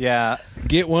 Yeah,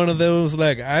 Get one of those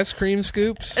like ice cream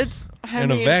scoops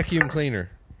and a vacuum cleaner.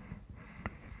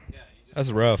 That's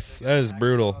rough. That is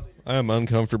brutal. I am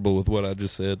uncomfortable with what I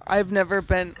just said. I've never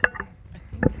been.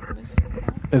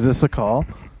 is this a call?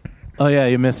 Oh yeah,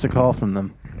 you missed a call from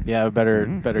them. Yeah, we better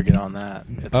get on that.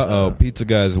 It's, Pizza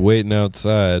guy's waiting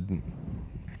outside.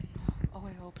 Oh,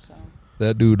 I hope so.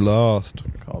 That dude lost.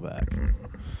 call back.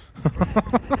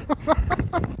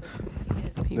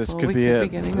 People, This could we be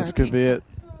it. getting This our could be pizza.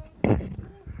 it.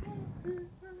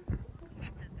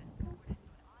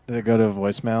 Did it go to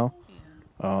voicemail?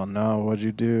 Oh no! What'd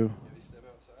you do?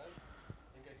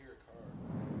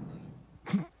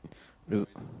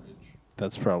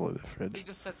 That's probably the They fridge.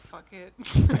 just said fuck it.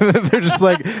 They're just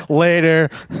like later.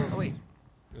 Oh, wait.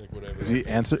 Is he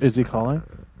answer? Is he calling?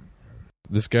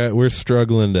 This guy, we're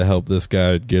struggling to help this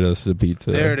guy get us the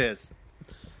pizza. There it is.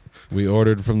 We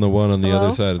ordered from the one on the Hello?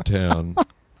 other side of town.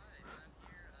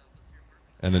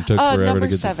 And it took forever number to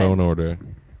get 7. the phone order.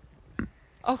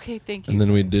 Okay, thank you. And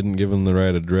then we didn't give him the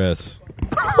right address.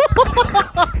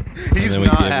 He's and then we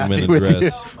not gave him happy an with you.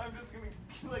 address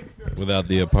without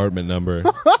the apartment number.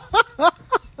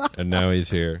 And now he's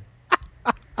here.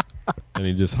 And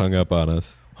he just hung up on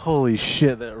us. Holy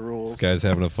shit, that rules. This guy's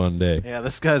having a fun day. Yeah,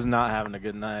 this guy's not having a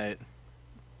good night.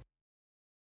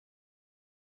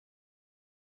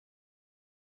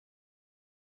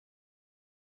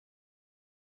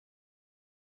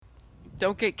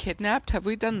 Don't get kidnapped. Have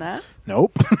we done that?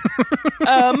 Nope.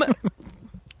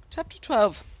 Chapter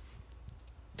 12.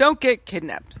 Don't get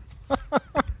kidnapped.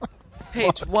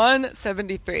 Page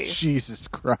 173. Jesus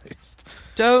Christ.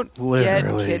 Don't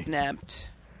Literally. get kidnapped.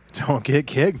 Don't get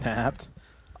kidnapped.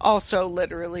 Also,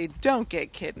 literally, don't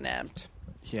get kidnapped.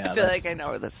 Yeah, I feel that's- like I know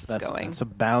where this is that's, going. That's a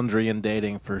boundary in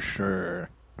dating for sure.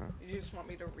 You just want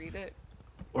me to read it?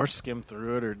 Or skim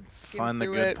through it or find the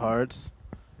through good it. parts.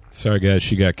 Sorry, guys.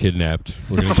 She got kidnapped.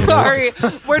 We're gonna get her- Sorry,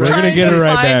 we're gonna trying get to her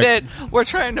right find back. it. We're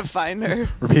trying to find her.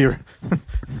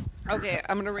 Okay,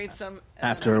 I'm gonna read some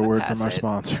and After then I'm a gonna word pass from our it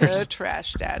sponsors. to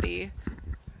Trash Daddy,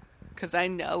 because I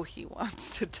know he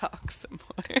wants to talk some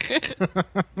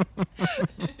more.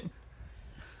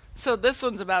 So this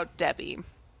one's about Debbie.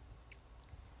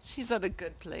 She's at a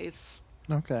good place.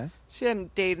 Okay. She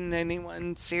hadn't dated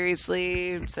anyone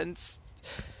seriously since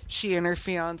she and her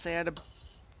fiance had a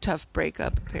tough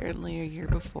breakup apparently a year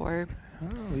before. Oh,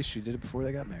 at least she did it before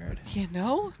they got married. You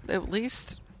know, at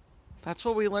least that's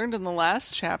what we learned in the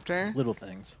last chapter. Little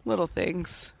things. Little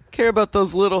things. Care about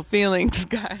those little feelings,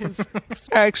 guys. They're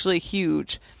actually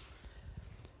huge.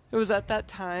 It was at that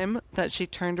time that she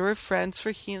turned to her friends for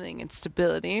healing and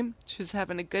stability. She was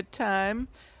having a good time.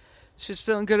 She was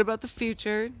feeling good about the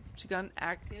future. She got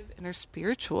active in her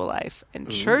spiritual life and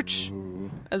church,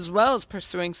 as well as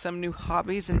pursuing some new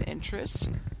hobbies and interests.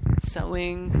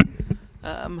 Sewing,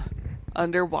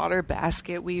 underwater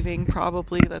basket weaving,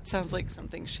 probably. That sounds like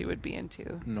something she would be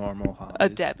into. Normal hobbies. A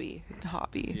Debbie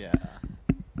hobby. Yeah.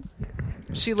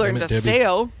 She learned Damn it, to Debbie.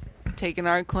 sail, taking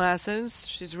art classes.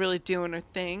 She's really doing her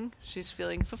thing. She's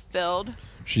feeling fulfilled.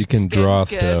 She can Getting draw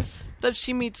good. stuff. Then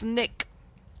she meets Nick.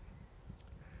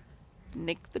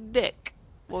 Nick the Dick,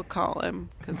 we'll call him,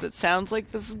 because it sounds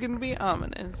like this is going to be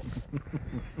ominous.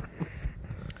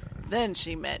 Then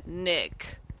she met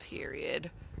Nick,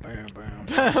 period. Bam,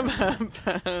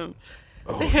 bam.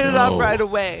 They hit it off right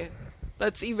away.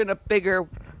 That's even a bigger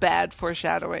bad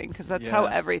foreshadowing, because that's how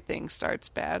Yeah. everything starts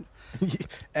bad.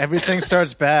 Everything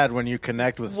starts bad when you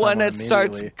connect with someone When it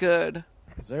starts immediately. good.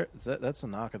 That's a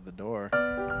knock at the door.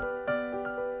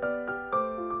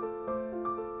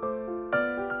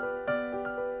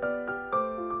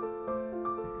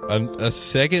 A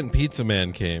second pizza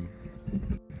man came.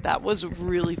 That was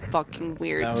really fucking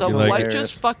weird. That So was what hilarious.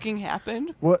 just fucking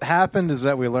happened? What happened is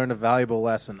that we learned a valuable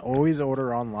lesson. Always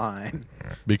order online.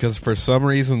 Because for some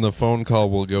reason the phone call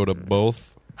will go to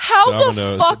both. How the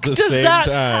Domino's fuck at the does same that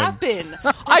time. happen?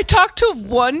 I talked to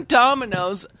one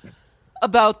Domino's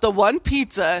about the one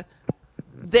pizza.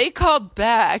 They called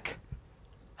back.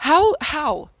 How?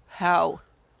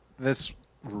 This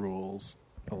rules.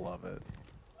 I love it.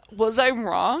 Was I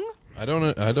wrong? I don't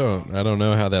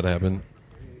know how that happened.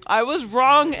 I was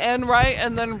wrong and right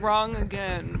and then wrong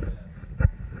again.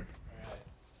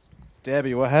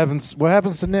 Debbie, what happens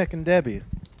to Nick and Debbie?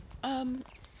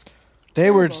 They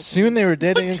were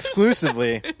dating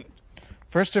exclusively.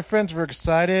 First, her friends were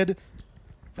excited,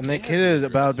 and they kidded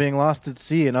about being lost at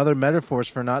sea and other metaphors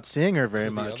for not seeing her very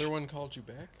much. The other one called you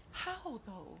back? How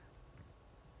though?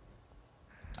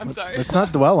 I'm sorry. Let's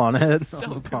not dwell on it So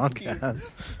on the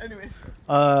confused.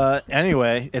 podcast.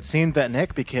 Anyway, it seemed that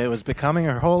Nick was becoming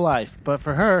her whole life. But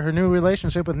for her new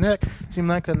relationship with Nick seemed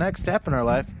like the next step in her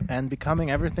life and becoming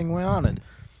everything we wanted.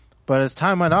 But as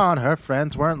time went on, her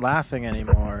friends weren't laughing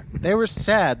anymore. They were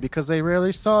sad because they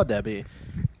rarely saw Debbie.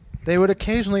 They would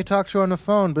occasionally talk to her on the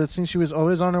phone, but it seemed she was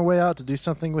always on her way out to do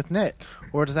something with Nick,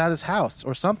 or at his house,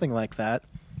 or something like that.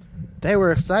 They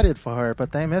were excited for her,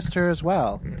 but they missed her as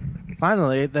well.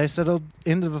 Finally, they settled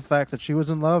into the fact that she was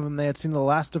in love and they had seen the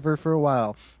last of her for a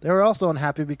while. They were also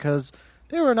unhappy because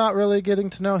they were not really getting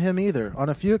to know him either. On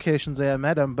a few occasions they had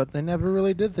met him, but they never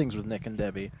really did things with Nick and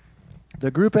Debbie.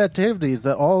 The group activities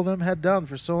that all of them had done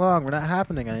for so long were not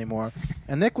happening anymore,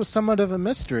 and Nick was somewhat of a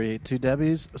mystery to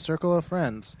Debbie's circle of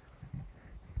friends.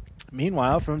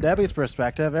 Meanwhile, from Debbie's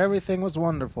perspective, everything was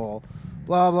wonderful.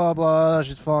 Blah, blah, blah,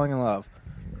 she's falling in love.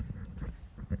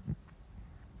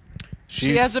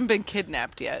 She hasn't been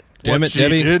kidnapped yet. Damn What it, she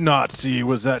Debbie. did not see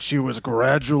was that she was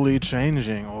gradually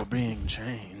changing or being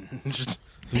changed.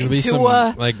 Is it going to be Into some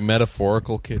a- like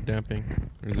metaphorical kidnapping?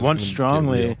 Or is this Once gonna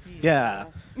strongly, get yeah.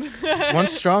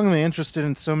 Once strongly interested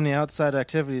in so many outside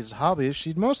activities and hobbies,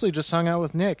 she'd mostly just hung out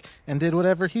with Nick and did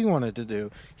whatever he wanted to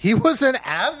do. He was an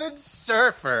avid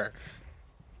surfer,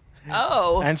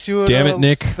 Oh. and she would Damn it,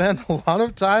 Nick. spend a lot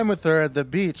of time with her at the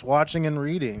beach, watching and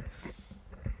reading.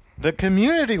 The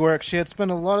community work she had spent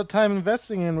a lot of time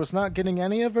investing in was not getting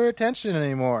any of her attention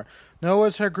anymore. Nor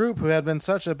was her group, who had been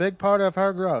such a big part of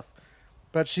her growth.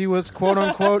 But she was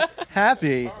quote-unquote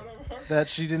happy that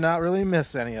she did not really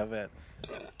miss any of it.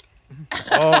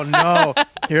 Oh no,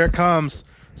 here it comes.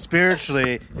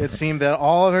 Spiritually, it seemed that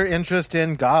all of her interest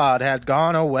in God had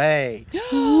gone away. It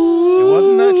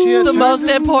wasn't that she had The turned most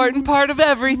important part of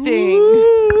everything.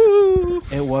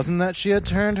 It wasn't that she had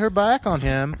turned her back on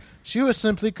him. She was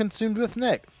simply consumed with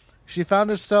Nick. She found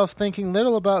herself thinking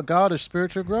little about God or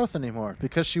spiritual growth anymore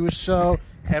because she was so,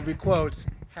 heavy quotes,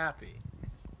 happy.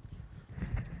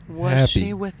 Was Happy.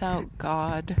 she without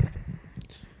God?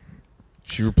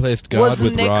 She replaced God Was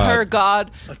with Nick Rod. her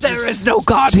God? There is no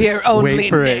God here, only Wait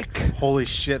for Nick. it. Holy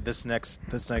shit, this next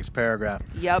paragraph.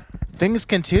 Yep. Things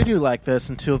continued like this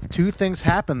until two things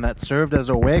happened that served as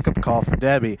a wake-up call for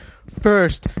Debbie.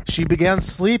 First, she began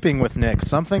sleeping with Nick,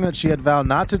 something that she had vowed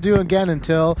not to do again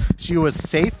until she was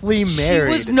safely married.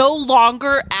 She was no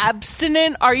longer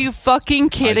abstinent. Are you fucking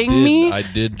kidding me? I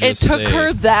did It just took say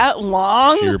her that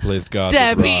long? She replaced God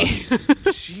Debbie. with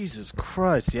Rod. Jesus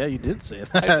Christ. Yeah, you did say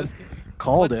that. just-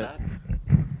 Called What's it.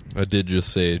 that? I did just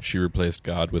say she replaced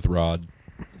God with Rod.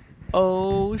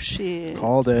 Oh, shit.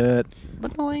 Called it.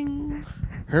 Boing.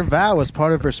 Her vow was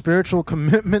part of her spiritual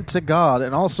commitment to God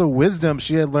and also wisdom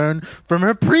she had learned from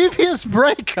her previous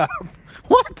breakup.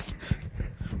 What?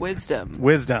 Wisdom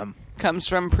Wisdom. comes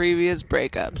from previous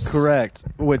breakups. Correct.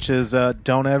 Which is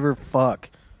don't ever fuck.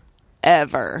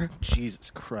 Ever. Jesus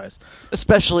Christ.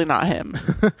 Especially not him.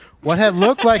 What had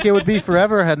looked like it would be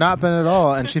forever had not been at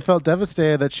all, and she felt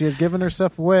devastated that she had given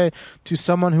herself away to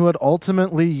someone who had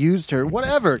ultimately used her.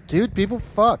 Whatever, dude, people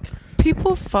fuck.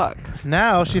 People fuck.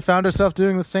 Now she found herself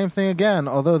doing the same thing again,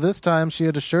 although this time she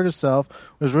had assured herself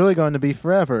it was really going to be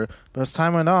forever. But as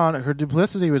time went on, her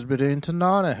duplicity was beginning to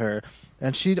gnaw at her,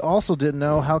 and she also didn't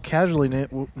know how casually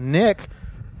Nick...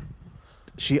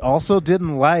 She also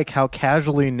didn't like how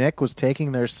casually Nick was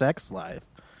taking their sex life.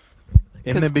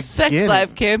 In the Because sex beginning-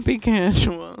 life can't be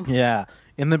casual. Yeah.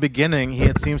 In the beginning, he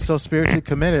had seemed so spiritually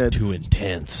committed, Too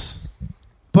intense.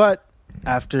 but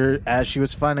as she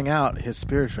was finding out, his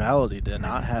spirituality did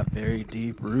not have very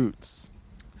deep roots.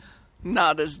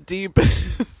 Not as deep.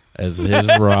 As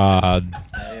his Rod.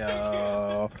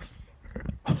 Ayo.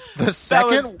 The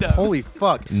second, dumb. holy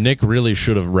fuck. Nick really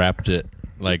should have wrapped it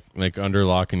like under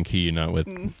lock and key, not with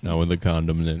the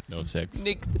condom and no sex.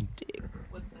 Nick the dick.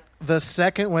 The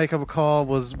second wake-up call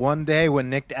was one day when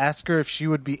Nick asked her if she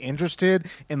would be interested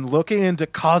in looking into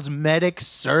cosmetic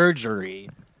surgery.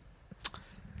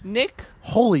 Nick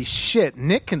Holy shit,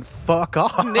 Nick can fuck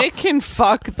off. Nick can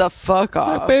fuck the fuck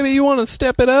off. Baby, you want to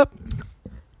step it up?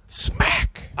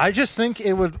 Smack. I just think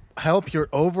it would help your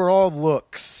overall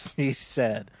looks, he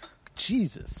said.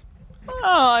 Jesus. Oh,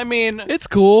 I mean, It's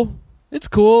cool. It's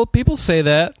cool. People say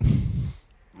that.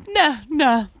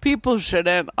 nah. People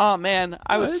shouldn't. Oh man,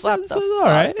 I would slap the. It's all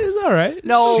right. It's all right.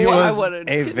 No, She I was wouldn't.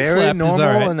 a Getting very slapped is normal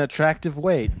all right. and attractive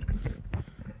weight.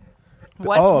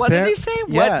 What? What did he say?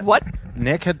 Yeah. What?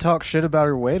 Nick had talked shit about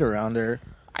her weight around her.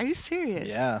 Are you serious?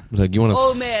 Yeah. Like, you want to?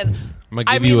 Oh man. I'm gonna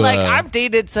I give mean, you like, a, I've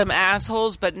dated some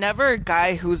assholes, but never a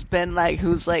guy who's put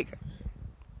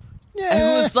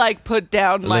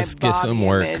down my Let's get body some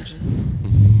work. image,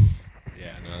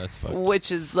 Yeah, no, that's fucked.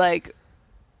 which is like,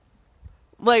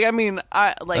 I mean,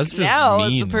 That's just now as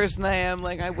the mean. person I am,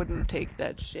 like, I wouldn't take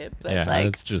that shit. But Yeah, like,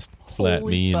 that's just flat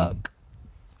holy mean. fuck.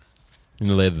 You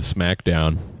know, lay the smack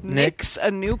down. Nick's a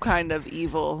new kind of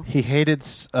evil. He hated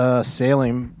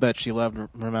sailing, that she loved,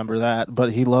 remember that,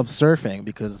 but he loved surfing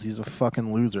because he's a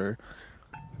fucking loser.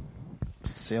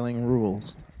 Sailing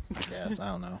rules. I guess,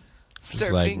 I don't know. Just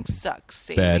Surfing like sucks.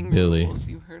 Bad Sailing Billy. rules.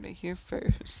 You heard it here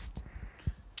first.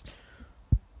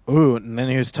 Ooh, and then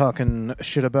he was talking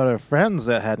shit about our friends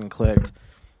that hadn't clicked.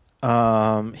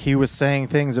 He was saying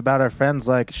things about our friends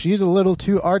like, she's a little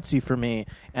too artsy for me,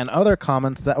 and other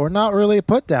comments that were not really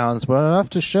put downs, but enough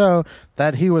to show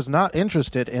that he was not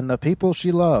interested in the people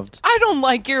she loved. I don't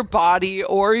like your body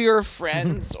or your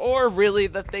friends or really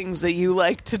the things that you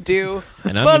like to do.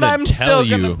 And I'm but gonna I'm tell still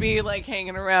going to you- be like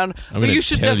hanging around. I'm But gonna you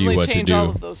should tell you definitely what to change do. all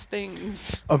of those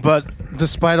things. But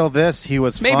despite all this, he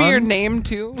was Maybe fun. your name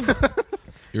too.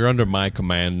 You're under my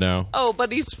command now. Oh,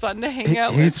 but he's fun to hang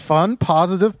out He's fun,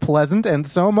 positive, pleasant, and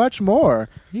so much more.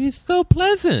 He's so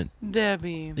pleasant. with.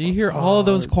 Debbie. You hear all of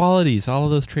those qualities, all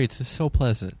of those traits. It's so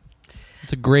pleasant.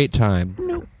 It's a great time.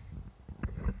 Nope.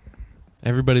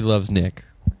 Everybody loves Nick.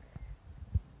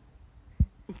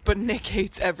 But Nick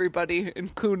hates everybody,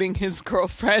 including his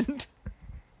girlfriend.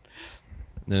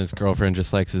 And his girlfriend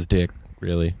just likes his dick,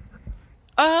 really.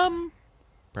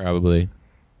 Probably.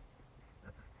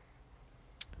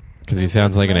 Because he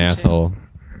sounds like an mentioned. asshole.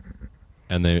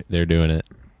 And they're doing it.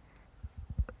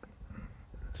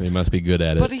 So he must be good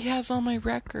at it. But he has all my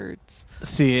records.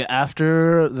 See,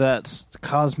 after that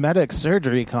cosmetic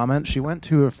surgery comment, she went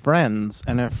to her friends,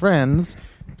 and her friends,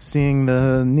 seeing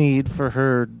the need for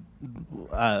her,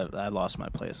 I lost my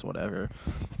place, whatever,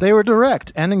 they were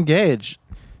direct and engaged.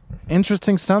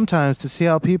 Interesting sometimes to see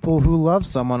how people who love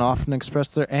someone often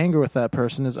express their anger with that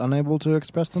person is unable to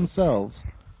express themselves.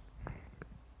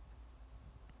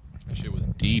 That shit was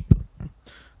deep.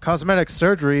 Cosmetic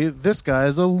surgery, this guy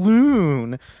is a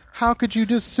loon. How could you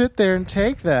just sit there and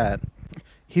take that?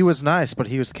 He was nice, but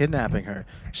he was kidnapping her.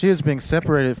 She was being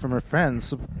separated from her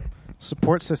friends,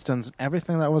 support systems, and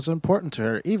everything that was important to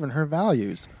her, even her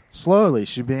values. Slowly,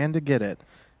 she began to get it.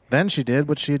 Then she did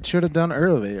what she should have done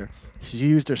earlier. She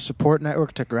used her support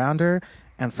network to ground her,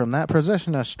 and from that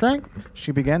position of strength,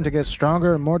 she began to get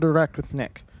stronger and more direct with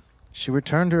Nick. She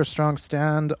returned to a strong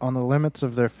stand on the limits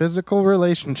of their physical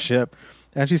relationship,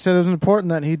 and she said it was important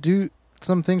that he do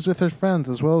some things with his friends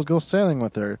as well as go sailing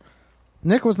with her.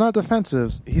 Nick was not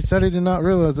defensive. He said he did not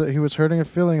realize that he was hurting her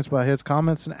feelings by his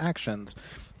comments and actions.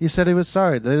 He said he was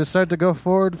sorry. They decided to go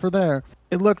forward for there.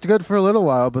 It looked good for a little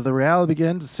while, but the reality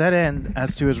began to set in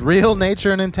as to his real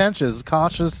nature and intentions,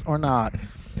 cautious or not.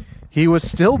 He was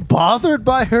still bothered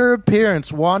by her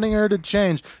appearance, wanting her to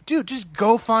change. Dude, just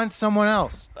go find someone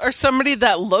else. Or somebody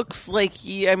that looks like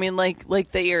you, I mean, like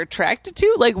that you're attracted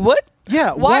to? Like, what?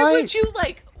 Yeah, Why would you,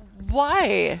 like,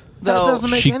 why? That Though? doesn't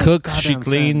make She any cooks, she goddamn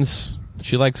cleans, sense.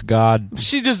 she likes God.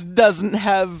 She just doesn't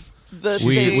have the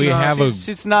We have a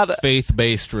she's not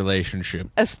faith-based relationship.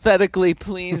 aesthetically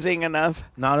pleasing enough.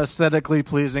 Not aesthetically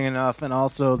pleasing enough, and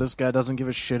also this guy doesn't give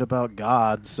a shit about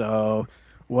God, so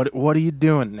what are you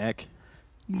doing, Nick?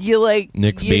 You like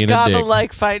Nick's you being a gotta dick.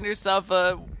 like find yourself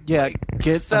a Yeah, like,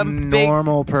 get a some big-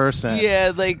 normal person.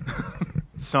 yeah, like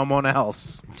Someone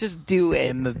else. just do it.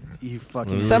 In the you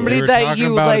fucking Somebody we were that talking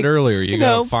you about like it earlier. You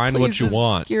know, gotta find what you pleases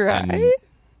want your and eye.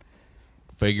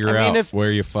 figure I mean, out if- where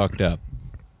you fucked up.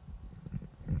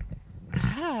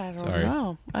 I don't Sorry.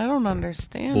 know. I don't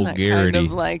understand Vulgarity.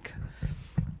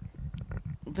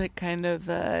 that kind of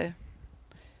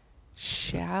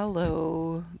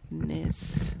shallowness.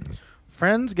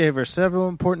 Friends gave her several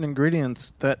important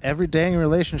ingredients that every dating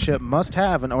relationship must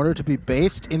have in order to be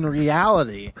based in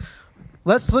reality.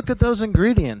 Let's look at those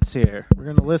ingredients here. We're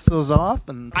going to list those off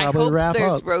and I probably hope wrap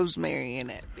there's up. rosemary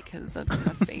in it because that's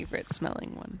my favorite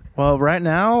smelling one. Well, right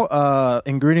now,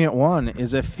 ingredient 1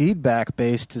 is a feedback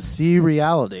base to see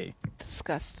reality.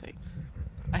 Disgusting.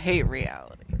 I hate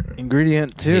reality.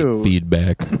 Ingredient Hate 2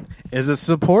 feedback. is a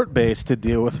support base to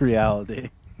deal with reality.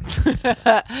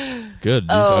 Good. These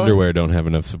Oh. underwear don't have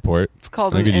enough support. It's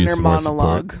called I an could use inner some more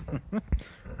monologue.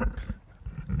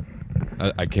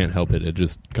 I can't help it. It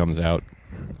just comes out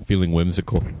feeling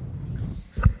whimsical.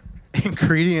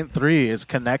 Ingredient 3 is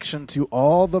connection to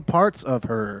all the parts of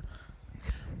her.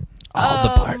 All the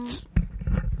parts.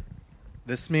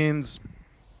 This means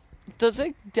Does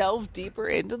it delve deeper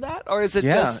into that, or is it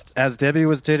Yeah, just as Debbie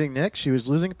was dating Nick, she was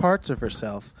losing parts of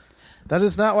herself. That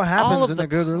is not what All happens of in the a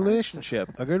good parts of relationship.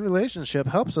 A good relationship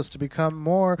helps us to become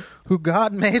more who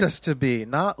God made us to be,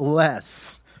 not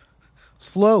less.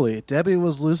 Slowly, Debbie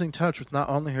was losing touch with not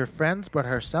only her friends, but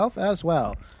herself as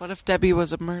well. what if Debbie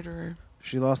was a murderer?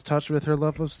 She lost touch with her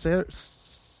love of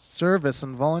service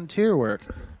and volunteer work.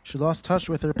 She lost touch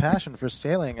with her passion for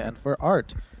sailing and for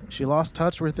art. She lost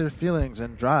touch with her feelings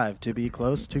and drive to be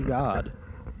close to God.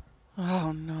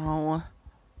 Oh no.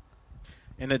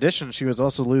 In addition, she was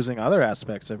also losing other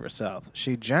aspects of herself.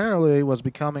 She generally was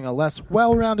becoming a less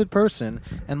well-rounded person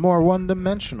and more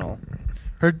one-dimensional.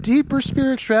 Her deeper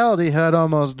spirituality had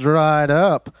almost dried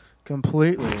up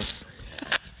completely.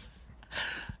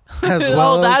 As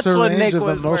well as that's her what range Nick of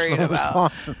was worried emotional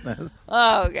about. responsiveness.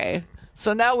 Oh, okay.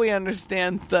 So now we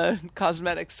understand the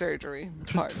cosmetic surgery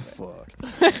part of it.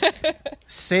 Fuck.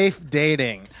 Safe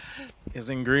dating is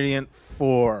ingredient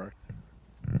 4.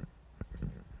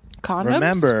 Condoms?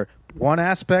 Remember, one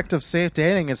aspect of safe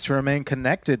dating is to remain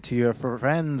connected to your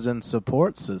friends and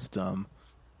support system.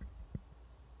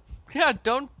 Yeah,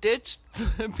 don't ditch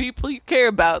the people you care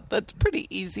about. That's pretty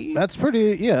easy. That's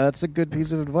a good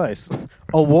piece of advice.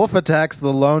 A wolf attacks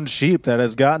the lone sheep that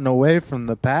has gotten away from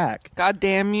the pack. God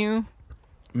damn you.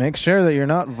 Make sure that you're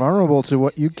not vulnerable to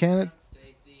what you can't...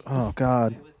 Oh,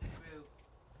 God.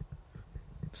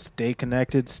 Stay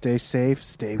connected, stay safe,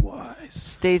 stay wise.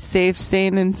 Stay safe,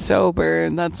 sane, and sober.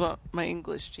 And that's what my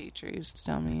English teacher used to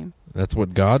tell me. That's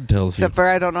what God tells Except for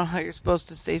I don't know how you're supposed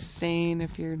to stay sane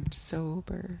if you're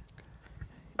sober.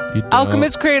 you.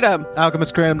 Alchemist Kratom.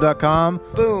 AlchemistKratom.com.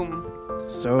 Boom.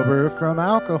 Sober from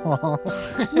alcohol.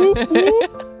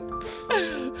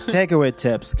 Takeaway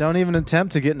tips. Don't even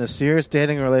attempt to get in a serious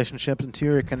dating relationship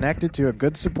until you're connected to a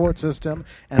good support system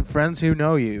and friends who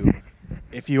know you.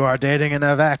 If you are dating in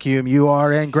a vacuum, you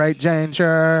are in great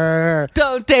danger.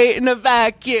 Don't date in a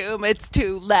vacuum. It's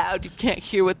too loud. You can't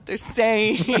hear what they're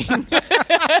saying.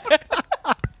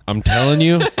 I'm telling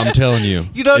you.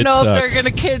 You don't It know sucks. if they're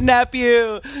going to kidnap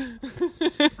you.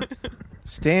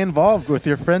 Stay involved with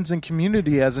your friends and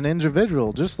community as an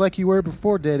individual, just like you were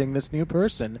before dating this new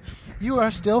person. You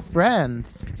are still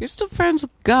friends. You're still friends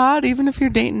with God, even if you're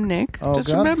dating Nick. Oh, Just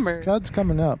God's, remember. God's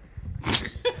coming up.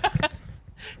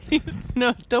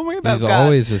 No, don't worry about He's God.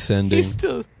 always ascending. He's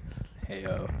still...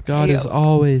 God is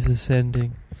always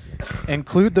ascending.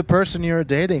 Include the person you are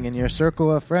dating in your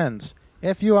circle of friends.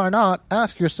 If you are not,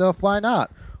 ask yourself why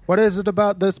not. What is it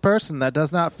about this person that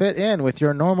does not fit in with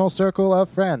your normal circle of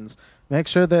friends? Make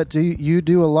sure that you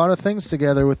do a lot of things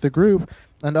together with the group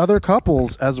and other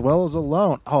couples as well as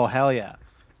alone. Oh, hell yeah.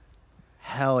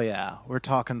 Hell yeah. We're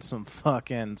talking some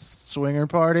fucking swinger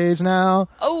parties now.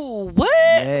 Oh, what?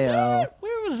 Yeah.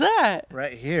 Where was that?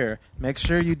 Right here. Make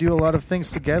sure you do a lot of things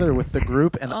together with the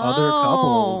group and other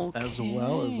couples as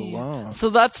well as alone. So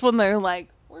that's when they're like,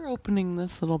 we're opening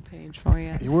this little page for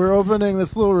you. We're opening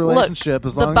this little relationship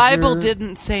as long the as Bible you're...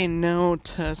 didn't say no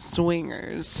to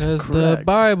swingers. Because the Correct.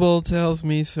 Bible tells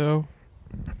me so.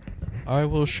 I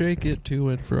will shake it to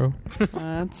and fro.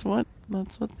 That's what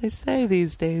they say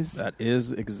these days. That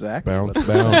is exactly Bounce, what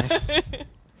bounce.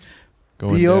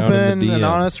 Going Be down in open the and DM.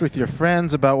 honest with your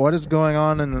friends about what is going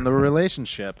on in the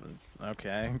relationship.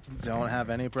 Okay. Don't have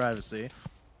any privacy.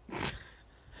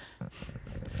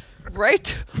 Right?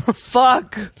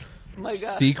 Fuck. My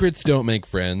God. Secrets don't make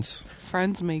friends.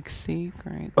 Friends make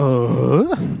secrets.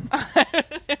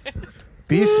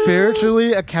 Be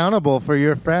spiritually accountable for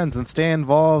your friends and stay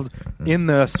involved in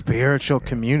the spiritual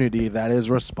community that is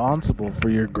responsible for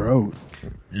your growth.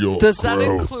 Does that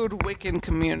include Wiccan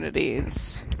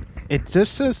communities? It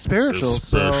just says spiritual,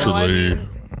 so Especially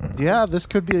yeah, this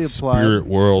could be applied. spirit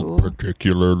world, Cool.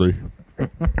 particularly.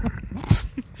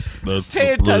 That's Stay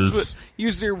the in touch place. with.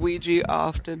 Use your Ouija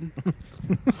often.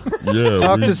 Yeah,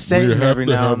 Talk to Satan every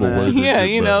now and then. Yeah,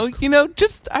 you know.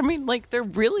 Just I mean, like they're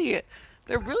really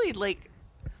like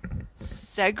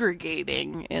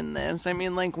segregating in this. I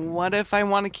mean, like, what if I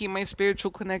want to keep my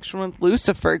spiritual connection with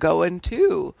Lucifer going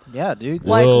too? Yeah, dude.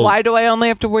 Like, Well- why do I only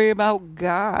have to worry about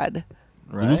God?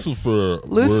 Right? Lucifer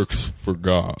works for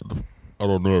God. I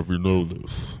don't know if you know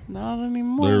this. Not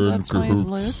anymore. They're in That's why he's cahoots.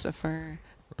 Lucifer.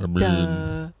 I mean,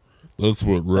 Duh. that's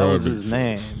what That was Riley his says.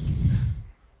 name.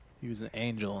 He was an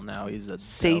angel, now he's a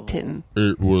Satan.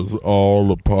 It was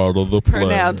all a part of the plan.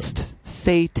 Pronounced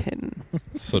Satan.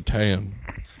 Satan.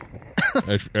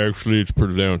 Actually, it's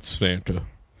pronounced Santa.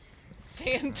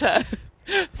 Santa.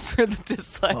 For the devil.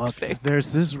 dyslexic. Fuck,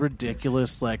 there's this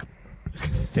ridiculous, like,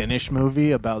 Finnish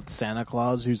movie about Santa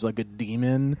Claus who's like a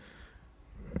demon.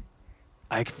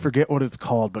 I forget what it's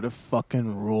called, but it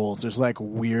fucking rules. There's like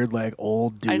weird, like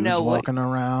old I dudes know what- walking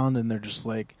around, and they're just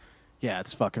like, yeah,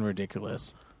 it's fucking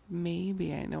ridiculous.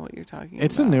 Maybe I know what you're talking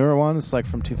It's about. a newer one. It's like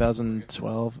from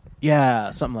 2012.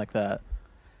 Yeah, something like that.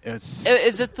 It's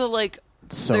Is it the like?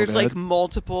 so there's good. like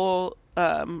multiple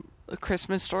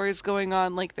Christmas stories going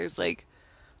on. Like there's like,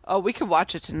 oh, we could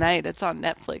watch it tonight. It's on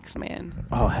Netflix, man.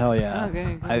 Oh hell yeah!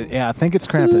 Okay, cool. I think it's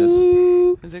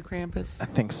Krampus. Is it Krampus? I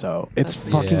think so. It's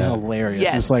That's- fucking Yeah. hilarious.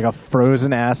 Yes. It's like a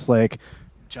frozen ass like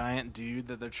giant dude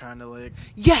that they're trying to like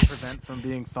Yes. prevent from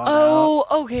being thawed out. Oh,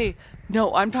 okay.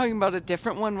 No, I'm talking about a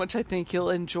different one, which I think you'll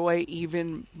enjoy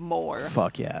even more.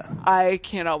 Fuck yeah! I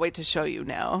cannot wait to show you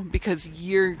now because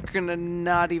you're gonna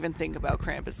not even think about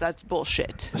Krampus. That's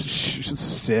bullshit.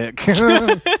 Sick.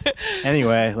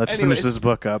 Anyway, let's finish Anyways. this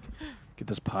book up. Get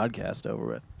this podcast over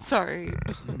with. Sorry.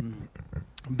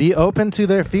 Be open to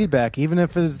their feedback, even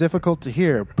if it is difficult to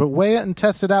hear, but weigh it and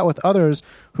test it out with others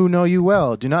who know you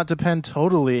well. Do not depend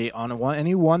totally on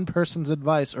any one person's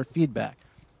advice or feedback.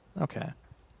 Okay.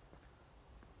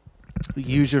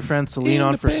 Use your friends to lean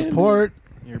on for Independent. support.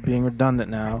 You're being redundant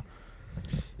now.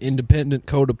 Independent,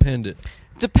 codependent.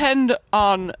 Depend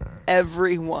on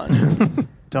everyone.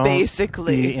 Don't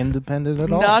Basically. be independent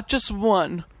at all. Not just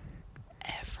one.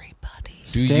 Everybody.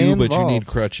 Do Stay you, but you need involved.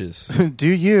 crutches. Do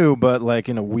you, but like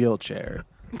in a wheelchair.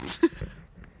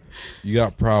 You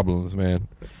got problems, man.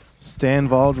 Stay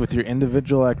involved with your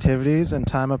individual activities and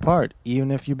time apart.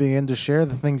 Even if you begin to share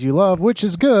the things you love, which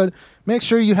is good, make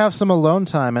sure you have some alone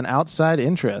time and outside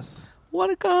interests. What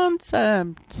a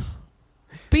concept.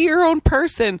 Be your own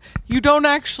person. You don't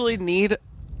actually need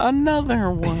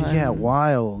another one. Yeah,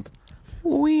 wild.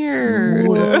 Weird.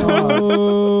 Mind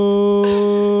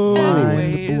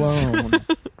Anyways. blown.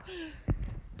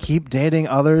 Keep dating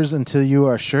others until you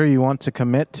are sure you want to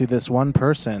commit to this one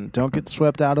person. Don't get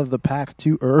swept out of the pack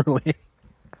too early.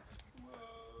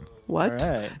 What? All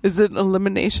right. Is it an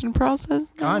elimination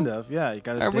process? Kind of, yeah. You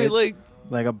gotta Are date we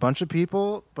like... a bunch of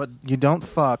people, but you don't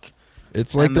fuck.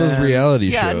 It's like And those then- reality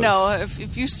Yeah, shows. no.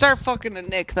 If you start fucking a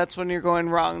Nick, that's when you're going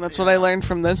wrong. That's what I learned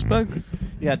from this book.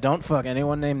 Yeah, don't fuck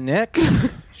anyone named Nick.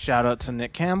 Shout out to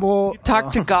Nick Campbell.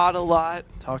 Talk to God a lot.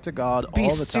 Talk to God Be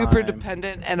all the time. super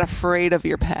dependent and afraid of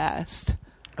your past.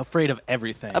 Afraid of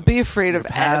everything. Be afraid Your of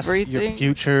past, everything. your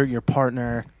future, your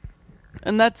partner,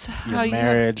 And that's your how you...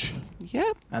 marriage.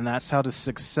 Yep. And that's how to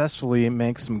successfully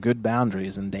make some good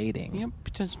boundaries in dating. Yep.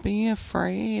 Just be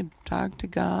afraid. Talk to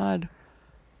God.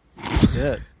 That's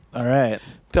it. All right.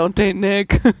 Don't date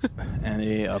Nick.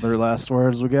 Any other last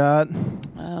words we got?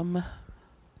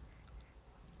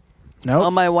 Tell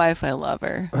Nope. my wife I love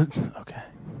her. Okay.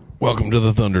 Welcome to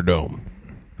the Thunderdome.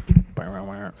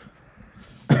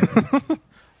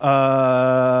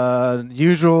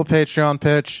 Usual Patreon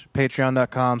pitch,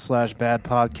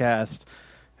 patreon.com/badpodcast.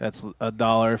 That's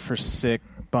 $1 for sick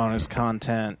bonus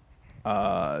content.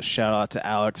 Shout out to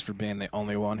Alex for being the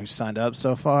only one who signed up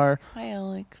so far. Hi,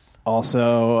 Alex.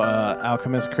 Also,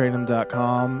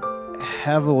 alchemistkratom.com,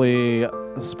 heavily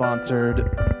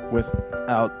sponsored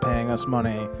without paying us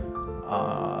money.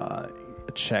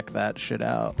 Check that shit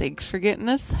out. Thanks for getting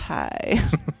us high.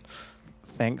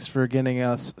 Thanks for getting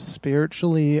us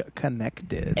spiritually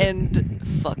connected. And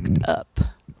fucked up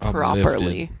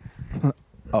properly.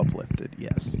 Uplifted,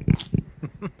 yes.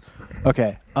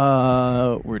 Okay,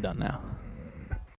 we're done now.